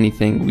there's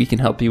anything we can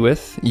help you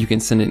with. You can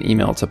send an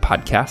email to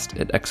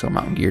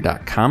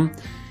podcast@exomountaingear.com.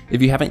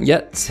 If you haven't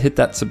yet, hit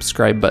that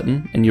subscribe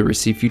button and you'll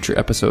receive future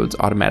episodes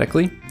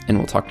automatically, and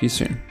we'll talk to you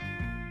soon.